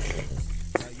Darnold.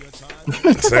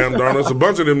 Good. Sam Darnold. It's a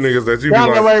bunch of them niggas that you be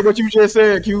like. Right, what you just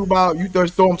said, Q, about you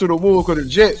just throw them to the wolves because the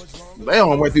Jets, they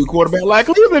don't went through quarterback like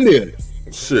Cleveland did.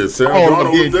 Shit, Sam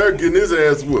Darnold was there getting his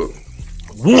ass whooped.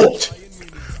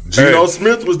 Geno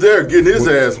Smith was there getting his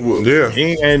ass whooped. Yeah.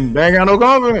 And they ain't got no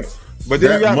confidence. But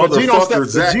then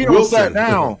Geno sat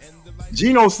down.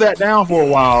 Geno sat down for a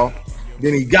while,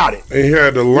 then he got it. And he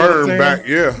had to learn back,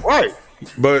 Right.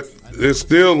 But it's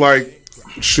still like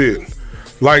shit.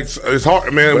 Like, it's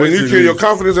hard, man. When you kill your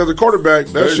confidence as a quarterback,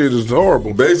 that shit is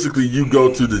horrible. Basically, you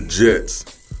go to the Jets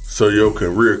so your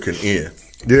career can end.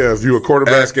 Yeah, if you're a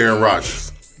quarterback. Ask Aaron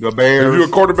Rodgers. The Bears. If you're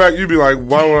a quarterback, you'd be like,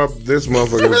 why would this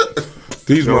motherfucker?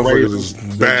 These motherfuckers is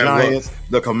bad. The Giants,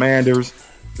 the Commanders,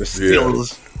 the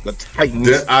Steelers, the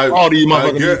Titans. All these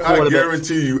motherfuckers. I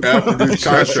guarantee you,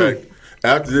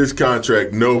 after this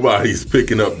contract, nobody's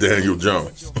picking up Daniel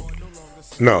Jones.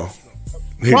 No.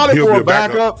 Probably for a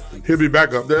backup. He'll be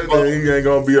backup. He ain't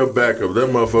gonna be a backup. That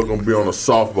motherfucker gonna be on a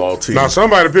softball team. Now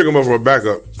somebody pick him up for a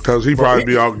backup because he probably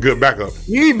be a good backup.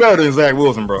 He better than Zach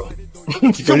Wilson, bro.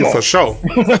 For sure.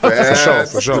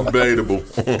 For sure. Debatable.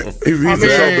 He's for sure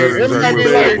better than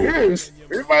Zach Wilson.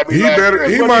 He might be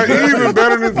even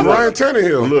better than Ryan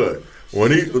Tannehill. Look. When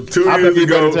he 2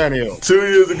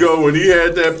 years ago, when he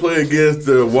had that play against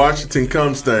the Washington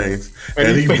Cumstains,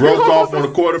 and he broke off on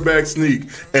a quarterback sneak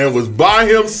and was by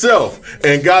himself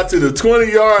and got to the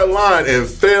 20-yard line and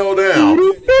fell down,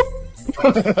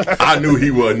 I knew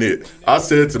he wasn't it. I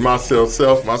said to myself said,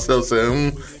 I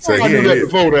knew that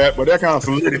before that, but that kind of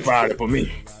solidified it for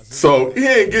me. So he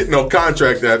ain't getting no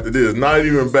contract after this, not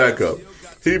even backup.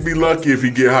 He'd be lucky if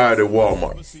he get hired at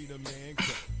Walmart.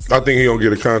 I think he don't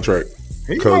get a contract.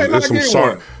 Because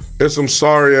it's some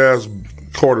sorry ass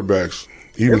quarterbacks.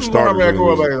 Even starters.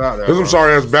 There's some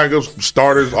sorry ass backups,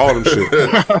 starters, all them shit.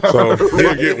 So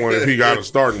he'll get one if he got a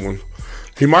starting one.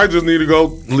 He might just need to go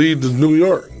lead to New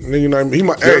York. You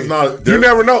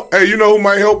never know. Hey, you know who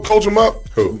might help coach him up?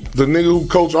 Who? The nigga who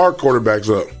coached our quarterbacks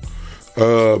up.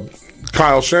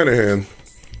 Kyle Shanahan.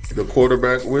 The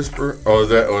quarterback whisperer? Or is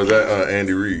that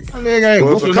Andy Reid?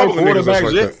 There's a couple of quarterbacks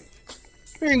like that.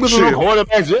 He ain't whistling no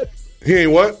quarterbacks yet. He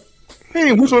ain't what? He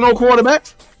ain't whistling no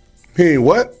quarterbacks. He ain't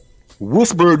what?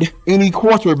 Whispered any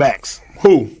quarterbacks.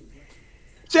 Who?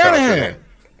 Shanahan.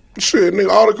 Shit, nigga,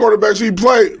 all the quarterbacks he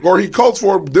played or he coached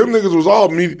for, them niggas was all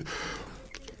me.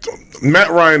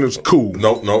 Matt Ryan is cool.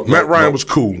 Nope. Matt Ryan was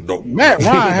cool. Nope. Matt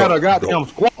Ryan had a goddamn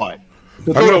squad. I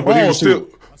know, but he was still...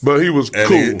 But he was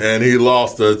cool. And he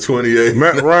lost a 28.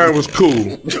 Matt Ryan was cool.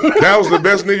 That was the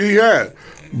best nigga he had.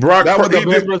 That was the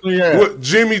best person he had. What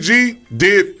Jimmy G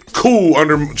did cool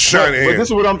under Shanahan. But this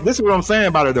is what I'm saying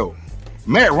about it though.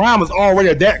 Matt Ryan was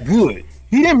already that good.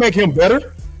 He didn't make him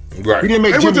better. Right. He didn't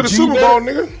make They went to the Super Bowl,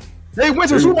 nigga. They went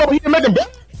to the Super Bowl, but he didn't make him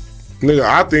better. Nigga,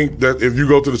 I think that if you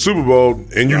go to the Super Bowl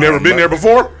and you never been there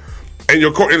before, and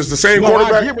it's the same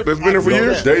quarterback that's been there for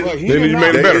years, then you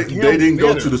made it better. They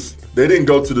didn't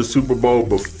go to the Super Bowl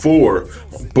before,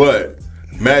 but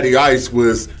Matty Ice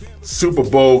was Super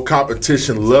Bowl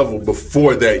competition level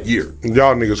before that year.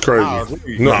 Y'all niggas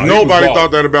crazy. Nobody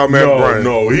thought that about Matt Bryant.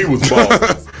 No, he was balling.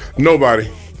 Nobody.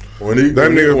 When he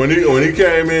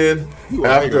came in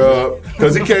after,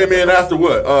 because he came in after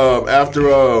what?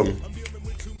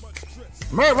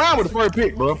 Matt Ryan was the first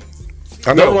pick, bro.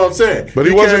 I know that's what I'm saying. But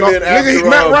he wasn't after,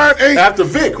 Matt Ryan ain't after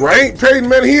Vic, right? Ain't Peyton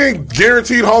Manning. He ain't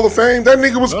guaranteed Hall of Fame. That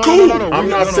nigga was cool. No, I'm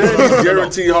not saying he's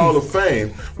guaranteed Hall of Fame.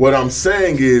 What I'm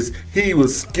saying is he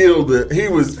was skilled. He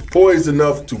was poised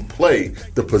enough to play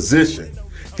the position.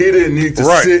 He didn't need to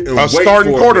sit and wait for a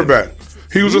starting quarterback.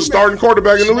 He was a starting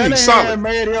quarterback in the league.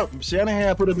 Solid.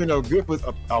 Shanahan put him in a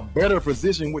better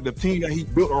position with the team that he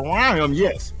built around him.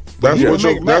 Yes, that's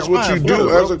what you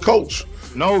do as a coach.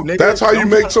 No, nigga. That's how you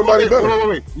make somebody better.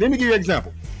 Wait. Let me give you an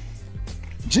example.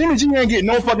 Jimmy G ain't getting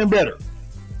no fucking better.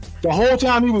 The whole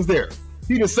time he was there.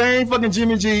 He the same fucking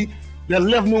Jimmy G that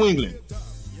left New England.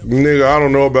 Nigga, I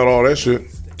don't know about all that shit.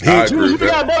 Jimmy G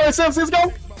got better in San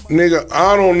Francisco? Nigga,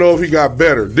 I don't know if he got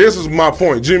better. This is my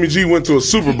point. Jimmy G went to a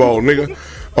Super Bowl, nigga.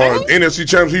 Or NFC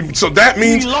championship. So that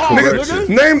means nigga,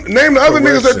 name the other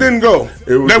niggas that didn't go.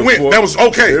 That was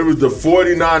okay. It was the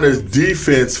 49ers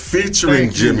defense featuring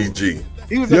Jimmy G.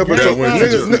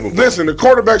 Listen, the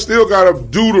quarterback still got to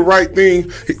do the right thing.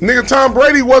 Nigga, Tom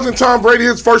Brady wasn't Tom Brady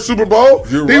his first Super Bowl.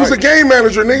 He was a game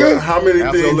manager, nigga. But how many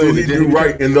things did he do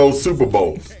right in those Super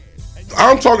Bowls?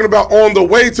 I'm talking about on the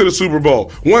way to the Super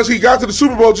Bowl. Once he got to the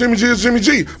Super Bowl, Jimmy G is Jimmy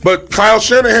G. But Kyle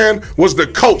Shanahan was the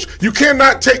coach. You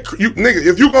cannot take nigga.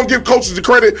 If you're gonna give coaches the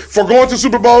credit for going to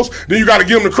Super Bowls, then you got to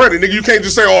give them the credit, nigga. You can't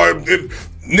just say,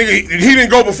 nigga, he didn't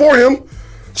go before him.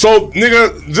 So,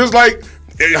 nigga, just like.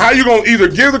 How you gonna either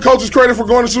give the coaches credit for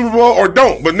going to Super Bowl or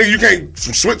don't? But nigga, you can't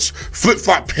switch, flip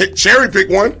flop, cherry pick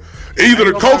one. Either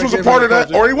the coach was a part of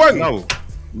that or he wasn't.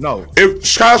 No.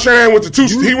 If Kyle Shanahan went to two,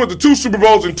 he went to 2 Super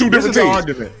Bowls and 2 different teams.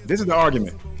 This is the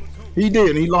argument. He did,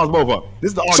 and he lost both of them.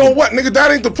 This is the argument. So what, nigga?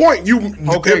 That ain't the point. If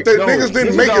the niggas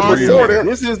didn't make it before that.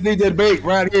 This is the debate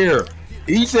right here.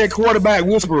 He said quarterback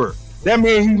whisperer. That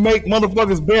means he make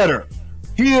motherfuckers better.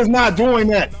 He is not doing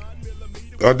that.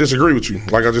 I disagree with you.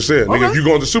 Like I just said, nigga, if you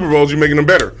go into Super Bowls, you making them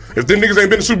better. If them niggas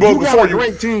ain't been to Super Bowls before you,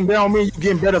 great team. That don't mean you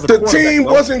getting better as a quarterback. The team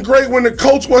wasn't great when the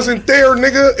coach wasn't there,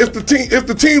 nigga. If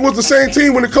the team was the same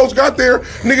team when the coach got there,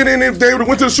 nigga, then if they would have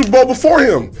went to the Super Bowl before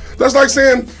him. That's like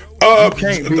saying,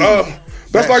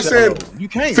 that's like saying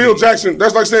Phil Jackson.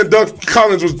 That's like saying Doug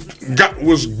Collins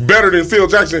was better than Phil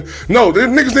Jackson. No, the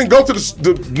niggas didn't go to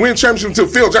the win championship until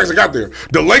Phil Jackson got there.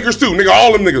 The Lakers too, nigga.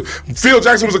 All them niggas. Phil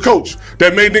Jackson was a coach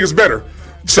that made niggas better.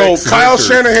 So Kyle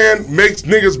Shanahan makes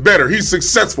niggas better. He's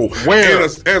successful. Where?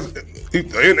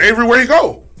 In everywhere he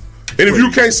go. And if you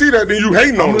can't see that, then you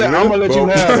hating on him. I'm gonna let you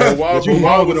have. Why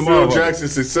was Phil Jackson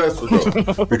successful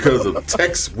though? Because of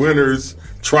Tex Winner's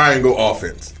triangle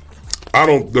offense. I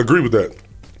don't agree with that.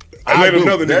 Let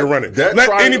another nigga run it. Let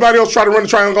anybody else try to run the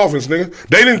triangle offense, nigga.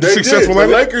 They didn't successful at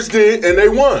it. The Lakers did, and they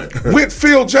won. With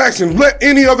Phil Jackson, let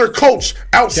any other coach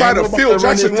outside of Phil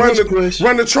Jackson run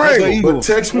the triangle. But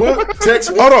Tex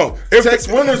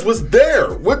Winners was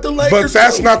there with the Lakers. But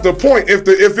that's not the point. If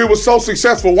it was so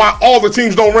successful, why all the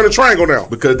teams don't run a triangle now?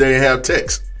 Because they didn't have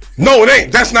Tex. No, it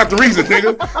ain't. That's not the reason,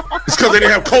 nigga. It's because they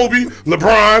didn't have Kobe,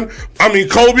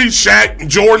 Kobe, Shaq,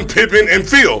 Jordan, Pippen, and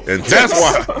Phil. And that's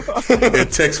why. And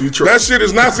Tex we trust. That shit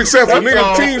is not successful,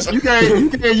 nigga. Teams. You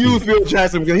can't use Phil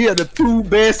Jackson because he had the 2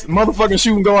 best motherfucking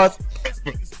shooting guards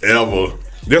ever.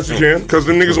 Yes, you can. Because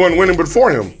the niggas wasn't winning before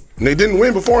him. And they didn't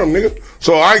win before him, nigga.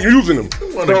 So I ain't using them.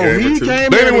 They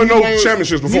didn't win no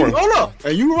championships before him. Hold up.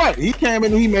 And you're right. He came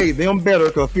in and he made them better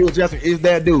because Phil Jackson is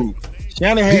that dude.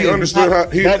 Shanahan he understood how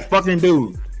that fucking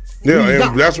dude. Yeah,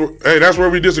 and that's where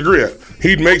we disagree at.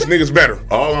 He makes niggas better.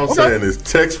 All I'm saying is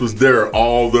Tex was there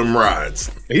all them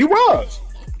rides. He was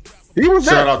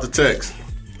Shout out to Tex.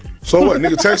 So what,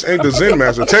 nigga? Tex ain't the Zen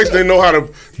master. Tex didn't know how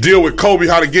to deal with Kobe,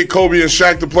 how to get Kobe and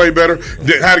Shaq to play better,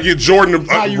 how to get Jordan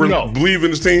to believe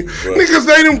in his team. Niggas,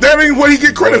 that ain't what he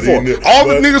get credit for. All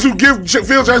the niggas who give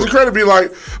Phil Jackson credit be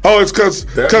like, oh, it's because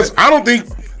I don't think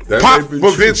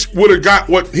Popovich would have got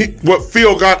what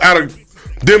Phil got out of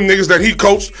them niggas that he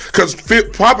coached, because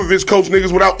Popovich coached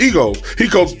niggas without egos. He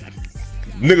coached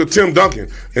nigga Tim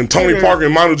Duncan and Tony Parker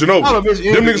and Manu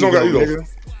Ginobili. Them niggas don't got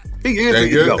egos. He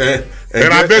is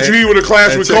and I bet you he would have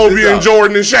clashed with Kobe and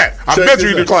Jordan and Shaq. I bet you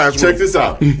he'd have clashed with him. Check this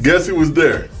out. Guess who was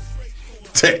there?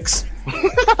 Tex.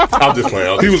 I'm just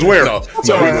playing. He was where?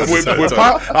 With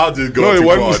Pop? I'll just go. No, he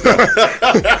wasn't.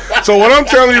 So what I'm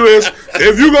telling you is,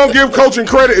 if you gonna give coaching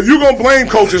credit, if you gonna blame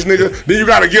coaches, nigga, then you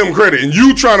gotta give them credit. And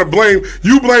you trying to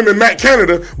blaming Matt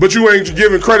Canada, but you ain't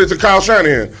giving credit to Kyle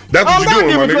Shanahan. That's what you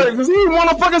doing, my nigga. Because he won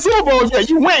a fucking Super Bowl. Yeah,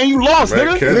 you went and you lost,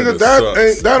 nigga. Nigga,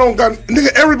 that don't got nigga.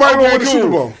 Everybody don't win the Super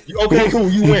Bowl. Okay, cool.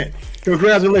 You went.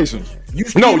 Congratulations.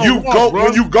 When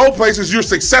you go places, you're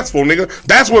successful, nigga.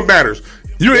 That's what matters.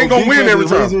 You ain't gonna win every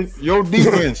time. Your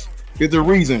defense is the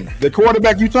reason. The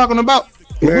quarterback you talking about,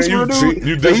 man, you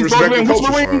disrespecting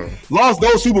coaches. Lost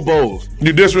those Super Bowls.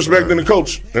 You disrespecting the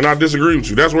coach, and I disagree with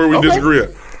you. That's where we disagree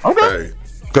at. Okay.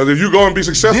 Because if you go and be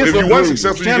successful, if you weren't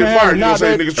successful, you get fired. You don't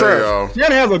say niggas trash.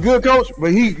 Shanahan's a good coach,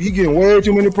 but he getting way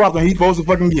too many props than he's supposed to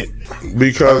fucking get.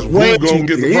 Because who gonna get the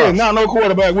props? He is not no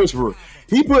quarterback whisperer.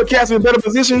 He put cats in better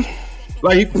position.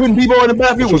 Like he putting people in the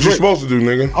backfield. That's what you're supposed to do,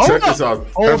 nigga. Check this out.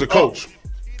 As a coach.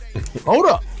 Hold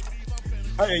up.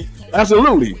 Hey,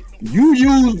 absolutely. You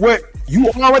use what you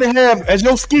already have as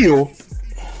your skill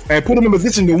and put them in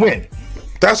position to win.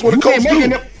 That's what the coach do.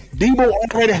 Debo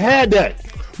already had that.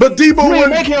 But Debo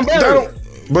wouldn't make him better.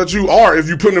 But you are if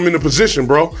you put him in a position,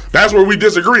 bro. That's where we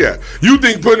disagree at. You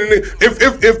think putting it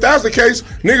if that's the case,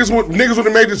 niggas would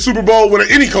have made the Super Bowl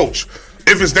with any coach.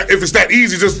 If it's that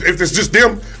easy, if it's just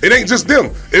them, it ain't just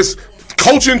them. It's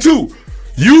coaching too.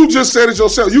 You just said it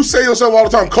yourself. You say yourself all the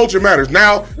time, coaching matters.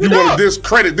 Now you want to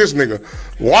discredit this nigga.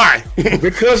 Why?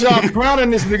 Because y'all crowning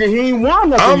this nigga. He ain't won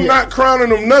nothing I'm not crowning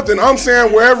him nothing. I'm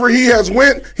saying wherever he has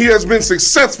went, he has been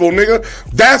successful, nigga.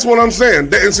 That's what I'm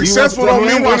saying. And successful don't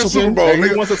mean winning Super Bowl,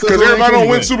 nigga. Because everybody don't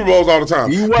win Super Bowls all the time.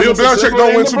 Bill Belichick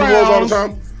don't win Super Bowls all the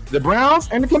time. The Browns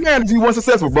and the Commanders, he wasn't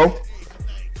successful, bro.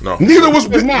 No. Neither was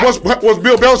Bill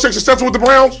Belichick successful with the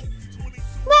Browns?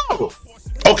 No.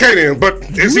 Okay then, but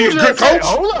is he a good coach?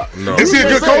 Hold up. No. Is he a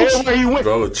good coach?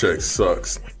 Belichick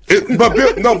sucks.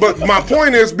 But my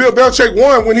point is, Bill Belichick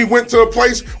won when he went to a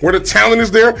place where the talent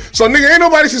is there. So nigga, ain't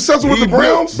nobody successful with the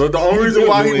Browns. But the only reason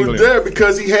why he was there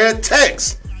because he had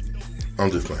Tex. I'm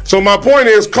just playing. So my point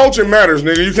is, coaching matters,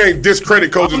 nigga. You can't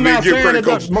discredit coaches and then give credit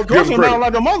coaches. Coaching not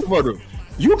like a motherfucker.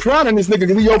 You crowning this nigga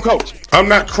because he your coach. I'm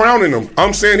not crowning him.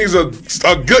 I'm saying he's a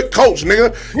good coach,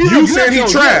 nigga. You saying he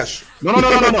trash.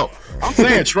 No. I'm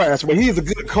saying trash, but he's a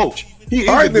good coach.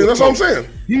 All right, then, that's what I'm saying.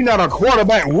 He's not a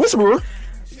quarterback whisperer,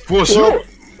 for sure.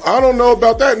 I don't know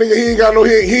about that, nigga. He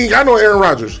ain't got no Aaron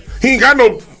Rodgers. He ain't got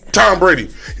no Tom Brady.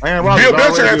 Bill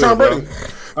Belichick had Tom Brady.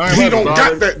 He don't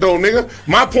got that though, nigga.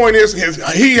 My point is,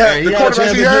 the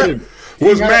quarterback he had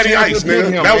was Matty Ice,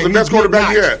 nigga. That was the best quarterback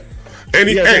he had. And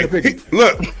he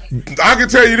look, I can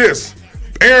tell you this: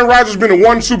 Aaron Rodgers been to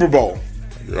one Super Bowl.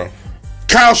 Yeah.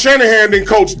 Kyle Shanahan didn't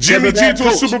coach Jimmy G to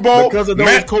a Super Bowl.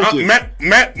 Matt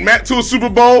to a Super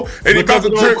Bowl, and he about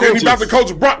to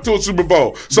coach Brock to a Super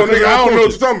Bowl. So nigga, I don't know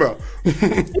what you're talking about.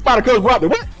 You about to coach Brock to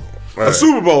what? A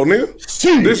Super Bowl, nigga.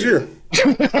 This year.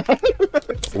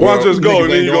 Why don't just go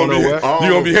and then you're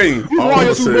gonna be hating. You won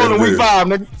your Super Bowl in week 5,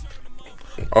 nigga.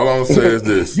 All I'm gonna say is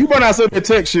this. You better not say that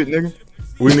tech shit, nigga.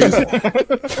 We need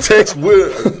text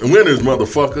winners,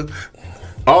 motherfucker.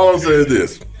 All I'm saying is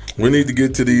this. We need to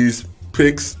get to these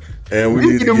picks, and we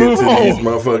need to get to these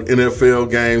motherfucking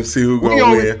NFL games, see who's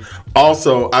gonna win.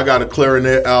 Also, I got a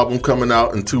clarinet album coming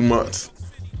out in 2 months.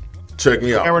 Check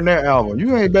me out. Clarinet album.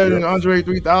 You ain't better than Andre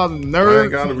 3000, nerd. I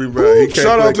ain't gotta be better. He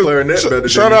can't play clarinet better than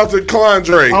Shout out to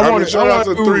Klondre. Shout out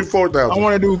to 3-4,000. I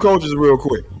want to do coaches real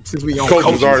quick. Since we on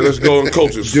coaches. All right, let's go on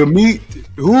coaches.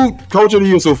 Who coach of the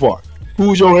year so far?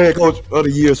 Who's your head coach of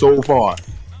the year so far?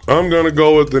 I'm going to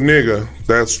go with the nigga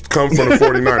that's come from the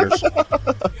 49ers.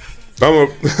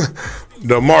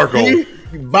 DeMarco.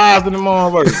 He buys in the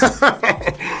motherfucker.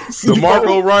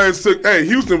 DeMarco Ryans took. Hey,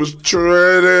 Houston was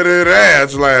treaded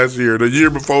ass last year. The year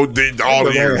before, all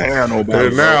the years.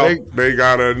 And now they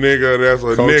got a nigga that's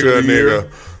a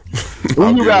nigga.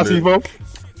 Who you got, T-Bo?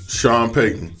 Sean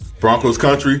Payton. Broncos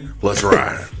country, let's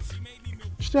ride.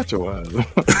 Shut your ass.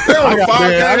 They on a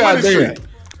 5-game winning streak.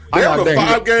 They on a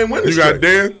 5-game winning streak. You got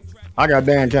Dan? I got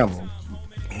Dan Campbell.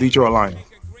 Detroit Lions.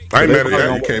 I ain't mad at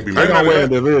that. You can't be mad at that. Win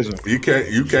the division. You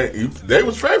can't. They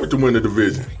was favored to win the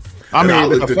division. I mean, I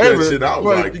looked at that shit. I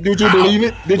was like, did you believe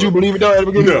it? Did you believe it though at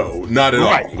the beginning? No, not at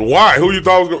all. Why? Who you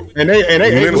thought was going? And they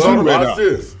Minnesota right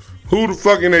this. Who the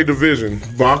fuck in their division?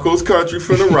 Broncos country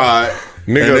finna ride.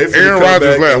 Nigga, and they Aaron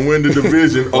Rodgers left and win the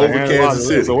division over Kansas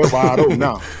City. So it's wide open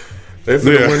now. They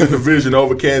finna win the division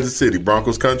over Kansas City.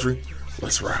 Broncos country,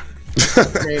 let's ride.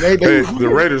 The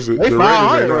Raiders. They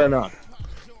 500 right now.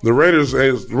 The Raiders,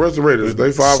 where's the Raiders?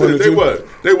 They 500. They what?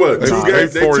 They 2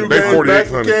 games back from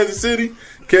 4800. Kansas City.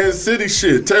 Kansas City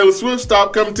shit. Taylor Swift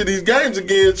stopped coming to these games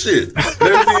again. Shit. Next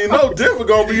thing you know, Denver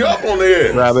gonna be up on their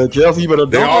ass. Travis Kelce better.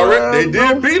 They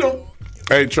did beat them.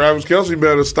 Hey, Travis Kelce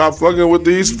better stop fucking with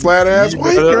these flat ass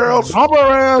white girls.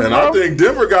 And I think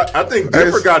Denver got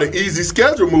an easy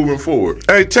schedule moving forward.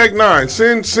 Hey, Tech 9,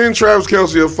 send Travis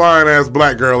Kelce a fine ass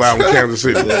black girl out in Kansas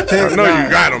City. I know you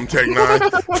got him, Tech 9.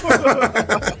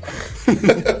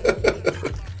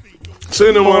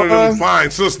 Send him one of them fine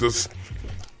sisters.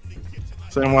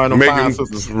 Send one of them fine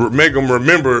sisters. Make him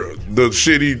remember the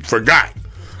shit he forgot.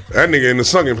 That nigga in the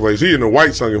sunken place. He in the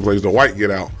white sunken place. The white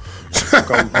get out.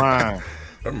 Coach Prime.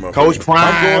 Coach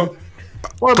Prime.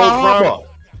 What about Harbaugh?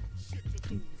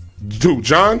 Dude,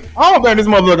 John? I don't think this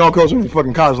motherfucker gonna coach in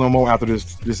fucking college no more after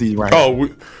this season right now.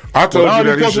 I told you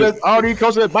that he should. All these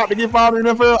coaches that's about to get fired in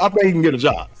the NFL, I think he can get a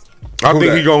job. I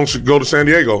think he gonna go to San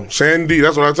Diego. Sandy,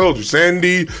 that's what I told you.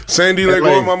 Sandy, they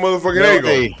go in my motherfucking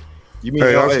ego.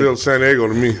 Hey, I'm still San Diego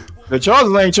to me. The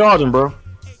Chargers ain't charging, bro.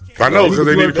 I know, because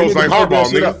they need a coach like Harbaugh,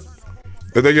 nigga.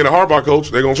 If they get a Harbaugh coach,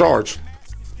 they gonna charge.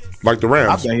 Like the Rams.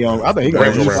 I think he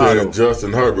gonna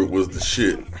Justin Herbert was the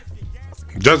shit.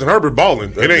 Justin Herbert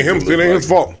balling. It ain't him. It ain't his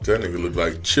fault. That nigga look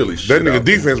like chili shit. That nigga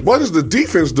defense. What is the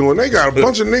defense doing? They got a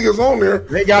bunch of niggas on there.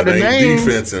 They got the names.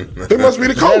 They must be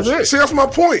the coach. See, that's my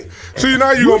point. See,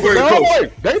 now you gonna blame the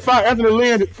coach. They fired Anthony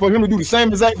Lynn for him to do the same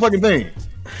exact fucking thing.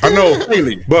 I know,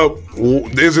 but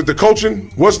is it the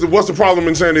coaching? What's the problem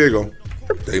in San Diego?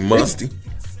 They musty.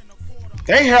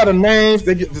 They had the names.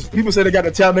 People say they got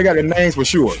the talent. They got the names for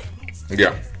sure.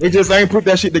 Yeah. They just ain't put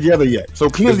that shit together yet. So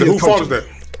clearly, who fault is that?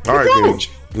 All right, then.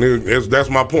 Nigga, that's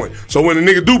my point. So when the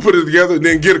nigga do put it together,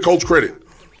 then get a coach credit.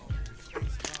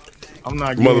 I'm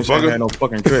not giving Shanahan no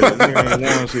fucking credit. Nigga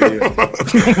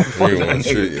ain't won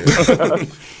shit yet.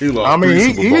 He lost. I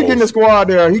mean, he getting the squad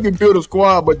there. He can build a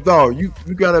squad, but dog, you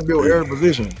gotta build every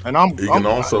position. And he can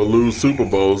also lose Super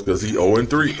Bowls because he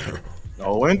 0-3.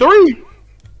 0-3.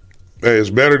 Hey,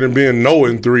 it's better than being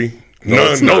 0-3.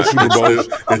 No Super Bowls.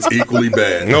 It's equally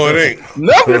bad. No, it ain't.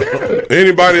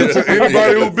 Anybody who's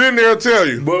been there will tell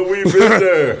you. But we've been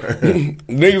there.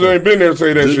 Niggas ain't been there to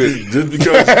say that shit.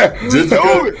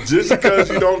 Just because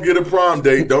you don't get a prom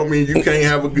date don't mean you can't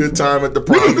have a good time at the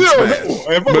prom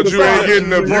smash. But you ain't getting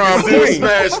the prom queen.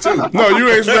 Smash too. No, you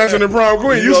ain't smashing the prom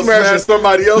queen. You smashing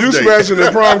somebody else. You smashing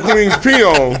the prom queen's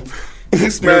peon. You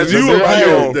smashing somebody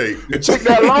else date. Check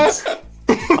that loss.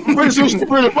 I'm pretty sure she's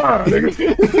pretty fine, nigga.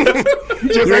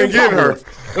 You ain't getting her.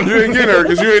 You ain't getting her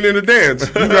because you ain't in the dance.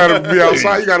 You gotta be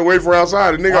outside. You gotta wait for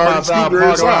outside. The nigga already scooped her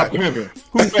inside.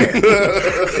 Who's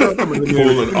that?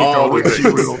 Pulling all the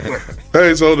cheeks.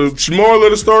 Hey, so the moral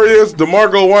of the story is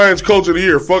DeMarco Wyan's coach of the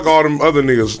year. Fuck all them other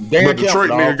niggas. But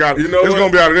Detroit nigga got it. It's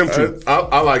gonna be out of them two.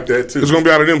 I like that too. It's gonna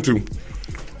be out of them two.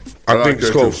 I think it's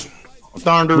close. We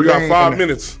got 5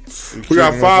 minutes. We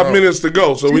got 5 minutes to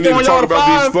go, so we need to talk about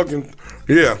these fucking.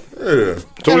 Yeah.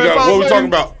 So we got what we talking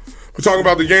about? We talking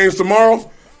about the games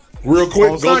tomorrow. Real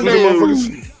quick, go through the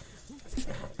motherfuckers.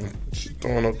 She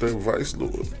throwing up that Vice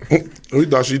Lord. We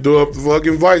thought she threw up the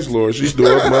fucking Vice Lord. She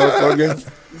threw up motherfucking.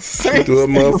 She threw up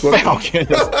motherfucking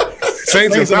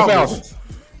Saints and Falcons.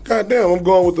 Goddamn, I'm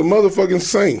going with the motherfucking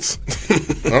Saints.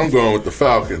 I'm going with the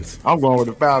Falcons. I'm going with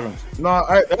the Falcons. No,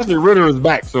 actually Ritter is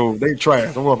back, so they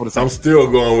trash. I'm going for the Saints. I'm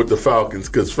still going with the Falcons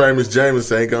because Famous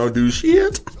Jameis ain't gonna do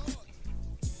shit.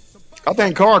 I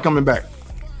think Carr coming back.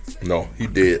 No, he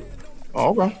did. Oh,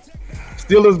 okay.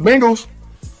 Steelers, Bengals.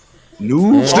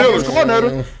 New Steelers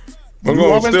coordinator. I'm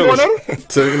going with Steelers.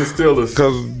 Taking the Steelers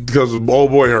because old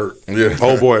boy hurt. Yeah,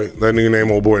 old boy. That nigga named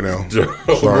old boy now.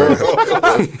 Sorry.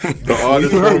 The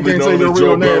artist who we know that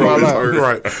Joe Burrow is hurt.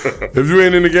 Right. If you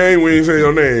ain't in the game, we ain't say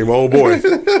your name, old boy.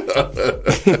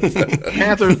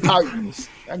 Panthers, Titans.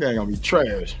 That guy gonna be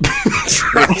trash.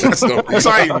 Titans.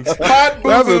 Hot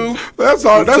boo. That's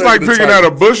like picking out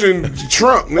a Bush and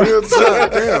Trump, nigga.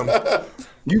 Damn.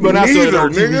 You better not say that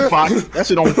on TV, Fox. That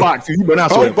shit on Fox. You better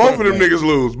not say that. Both of them niggas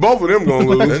lose. Both of them gonna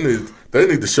lose. They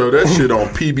need to show that shit on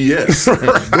PBS.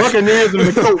 Buccaneers and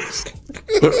the Colts.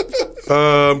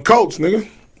 Colts, nigga.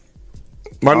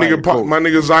 My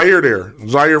nigga Zaire there.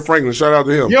 Zaire Franklin. Shout out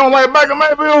to him. You don't like Baker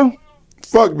Mayfield?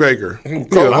 Fuck Baker.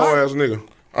 Cold ass nigga.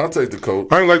 I'll take the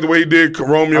Colts. I ain't like the way he did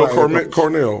Romeo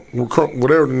Cornell.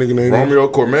 Whatever the nigga name Romeo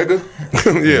Cormega?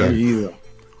 Yeah.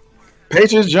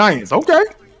 Patriots, Giants. Okay.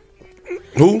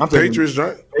 Who? Patriots,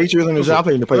 Giants. Patriots and the Giants. I'm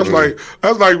taking the Patriots.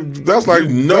 That's like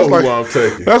who I'm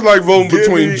taking. That's like voting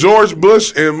between George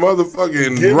Bush and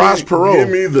motherfucking Ross Perot. Give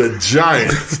me the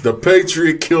Giants, the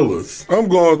Patriot Killers. I'm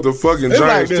going with the fucking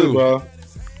Giants too. Bro.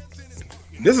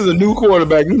 This is a new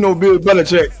quarterback. You know Bill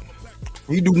Belichick.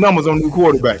 He do numbers on new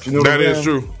quarterbacks. You know that is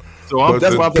true. So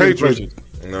that's why I'm taking Patriots.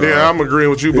 No, yeah, I'm agreeing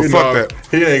with you, but fuck that.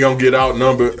 He ain't gonna get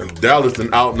outnumbered. Dallas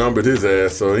done outnumbered his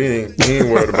ass, so he ain't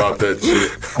worried about that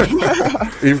shit.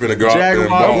 He's gonna go out there and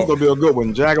ball. He's gonna be a good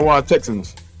one. Jaguars,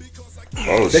 Texans.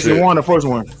 Oh shit! They won the first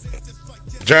one.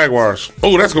 Jaguars.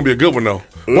 Oh, that's gonna be a good one though.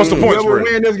 What's the point spread? Whoever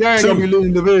win this game gonna be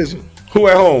losing division. Who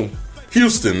at home?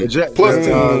 Houston. Plus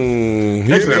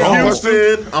Houston at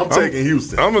home. I'm taking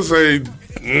Houston. I'm gonna say.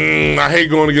 I hate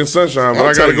going against Sunshine, but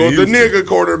I gotta go with the nigga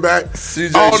quarterback.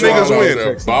 All niggas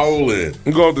win. Bowling.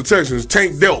 I'm going with the Texans.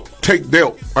 Take Delp.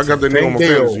 I got that nigga on my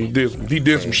fantasy. He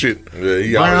did some shit. Yeah,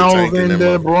 he Browns and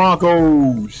the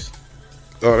Broncos.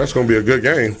 Oh, that's gonna be a good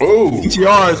game. Oh,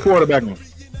 ETR is quarterbacking.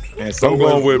 And so I'm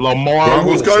going with Lamar.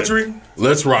 Broncos country.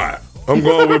 Let's ride. I'm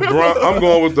going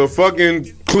with the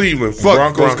fucking Cleveland. Fuck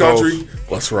Broncos country.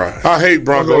 Let's ride. I hate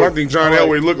Broncos. I think John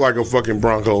Elway looked like a fucking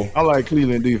Bronco. I like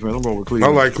Cleveland defense. I'm going with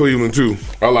Cleveland. I like Cleveland too.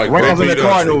 I like Rams and the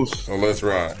Cardinals. So let's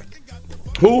ride.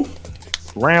 Who?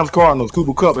 Rams, Cardinals.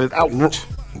 Cooper Kupp is out.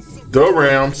 The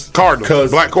Rams.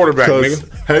 Cardinals. Black quarterback,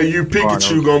 nigga. Hey, you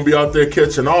Pikachu gonna be out there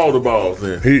catching all the balls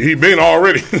then. He been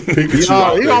already.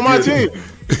 Pikachu he on my team.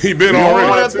 He been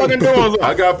already.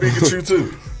 I got Pikachu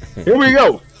too. Here we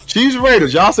go. Chiefs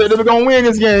Raiders. Y'all said they were gonna win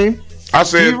this game. I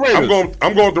said I'm going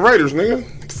with the Raiders,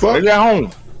 nigga. Fuck. They at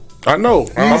home. I know.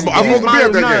 I'm supposed to be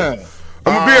at that game.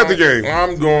 I'm gonna be at the game.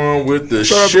 I'm going with the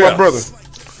Shout chefs. out to my brother.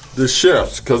 The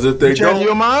chefs, because if they don't,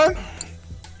 your mind.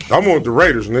 I'm going with the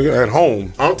Raiders, nigga, at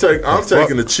home. I'm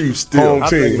taking the Chiefs still. Home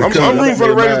team. I'm rooting for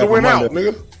the Raiders to win out,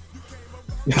 nigga.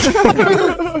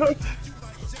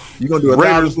 You gonna do a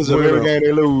Raiders every game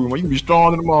they lose? Well, you be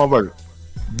strong in the motherfucker.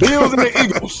 Bills and the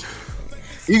Eagles.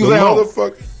 Eagles at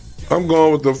home. I'm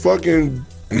going with the fucking.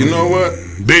 You know what?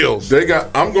 Bills.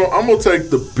 I'm gonna take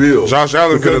the Bills. Josh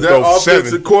Allen because that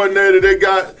offensive coordinator they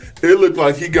got, it looked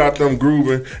like he got them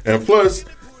grooving. And plus,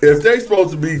 if they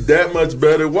supposed to be that much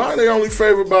better, why are they only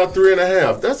favored by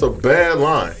 3.5? That's a bad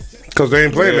line. Because they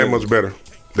ain't playing that much better.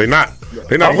 They not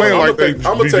playing like they. I'm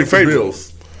gonna take the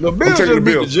Bills. The Bills just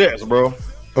beat the Jets, bro.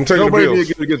 I'm taking the Bills.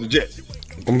 Nobody did against the Jets.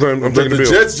 I'm taking the Bills.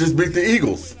 The Jets just beat the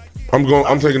Eagles. I'm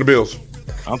taking the Bills.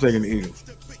 I'm taking the Eagles.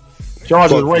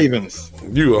 Chargers, Ravens.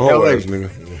 You a whole ass nigga.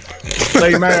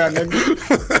 Stay mad, nigga.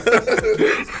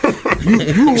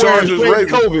 you Chargers,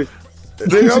 Ravens. COVID.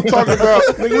 Nigga, I'm talking about,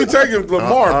 nigga, we taking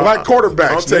Lamar, black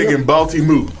quarterbacks. I'm taking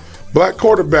Baltimore. Black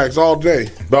quarterbacks all day.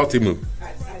 Baltimore.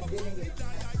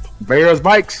 Bears,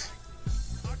 Vikes.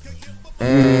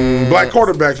 Black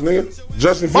quarterbacks, nigga.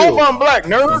 Justin Fields. Both of them black,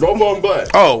 nerd. Both of them black.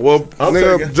 Oh, well,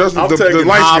 nigga, Justin, the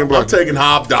light skin black. I'm taking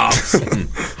Hobdogs.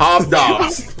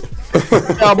 Hobdogs.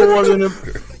 Cowboys in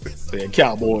them.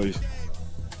 Cowboys.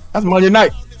 That's Monday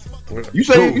night. You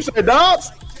say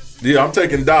Dobbs? Yeah, I'm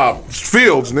taking Dobbs.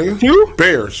 Fields, nigga. You?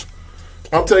 Bears.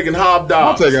 I'm taking Hobdogs.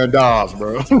 I'm taking Dobbs,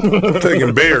 bro. I'm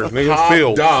taking Bears, nigga.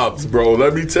 Fields. Hobdogs, bro.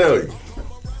 Let me tell you.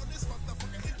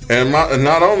 And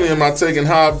not only am I taking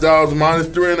Hobdogs minus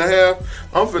 3.5,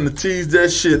 I'm finna tease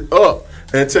that shit up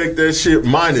and take that shit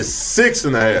minus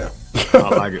 6.5.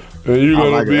 I like it. And you're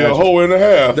gonna be a hoe and a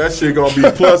half. That shit gonna be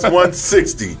plus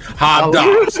 160.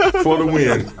 Hobdogs for the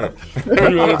win.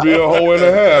 You're gonna be a hoe and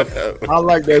a half. I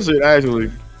like that shit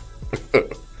actually.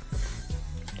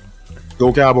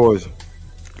 Go Cowboys.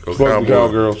 Go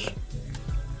Cowgirls.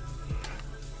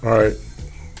 All right.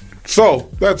 So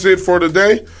that's it for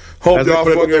today. Hope y'all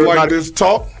fucking like this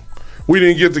talk. We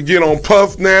didn't get on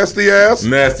Puff nasty ass,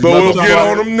 but we'll get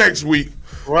on them next week.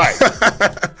 Right.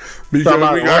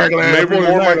 Because we got maybe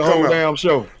more might come out. Damn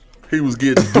show. He was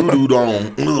getting doo-dooed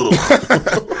on.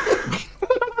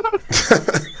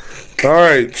 All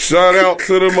right. Shout out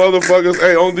to the motherfuckers.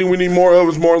 Hey, only thing we need more of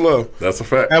is more love. That's a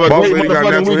fact. Have a great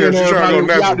motherfucking weekend. She's trying to go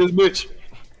natural. This bitch.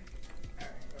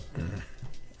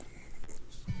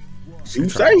 She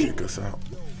trying to kick us out.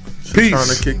 Peace. Trying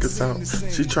to kick us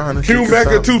out. She trying to Q kick Mecca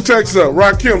us out. 2 texts up.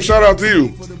 Rakim, shout out to you.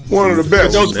 One of the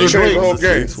best. Changed the whole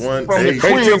game. From the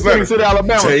Queen City,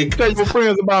 Alabama. Take Tell your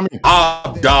friends about me.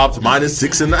 Dobbs minus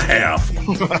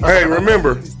 6.5. Hey,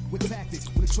 remember,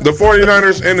 the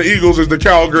 49ers and the Eagles is the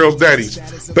Cowgirls' daddies.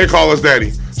 They call us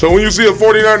daddy. So when you see a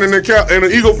 49er and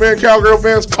an Eagle fan, Cowgirl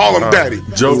fans, call them daddy.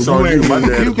 Jokes on you. My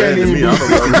dad abandoned me. I don't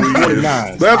know who he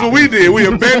is. That's what we did. We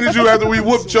abandoned you after we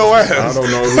whooped your ass. I don't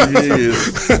know who he is.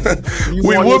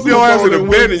 We whooped your ass and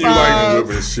abandoned you like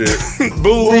Whooping shit.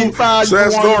 boo.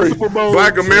 Sad story.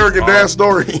 Black American dad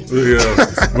story. Yeah.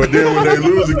 But then when they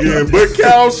lose again, but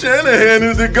Cal Shanahan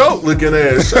is the GOAT looking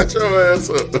ass. Shut your ass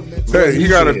up. Hey, he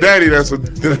got a daddy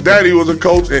his daddy was a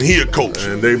coach and he a coach.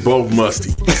 And they both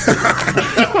musty.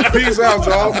 Peace out,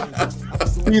 y'all.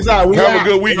 Peace out. Have a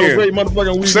good weekend. Great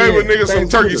motherfucking weekend. Save a nigga some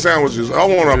turkey sandwiches. I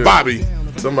want a Bobby.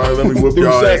 Somebody let me whoop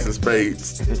y'all ass in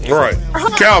spades. All right.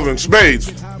 Calvin,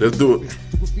 spades. Let's do it.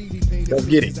 Let's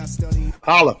get it.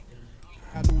 Holla.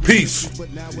 Peace.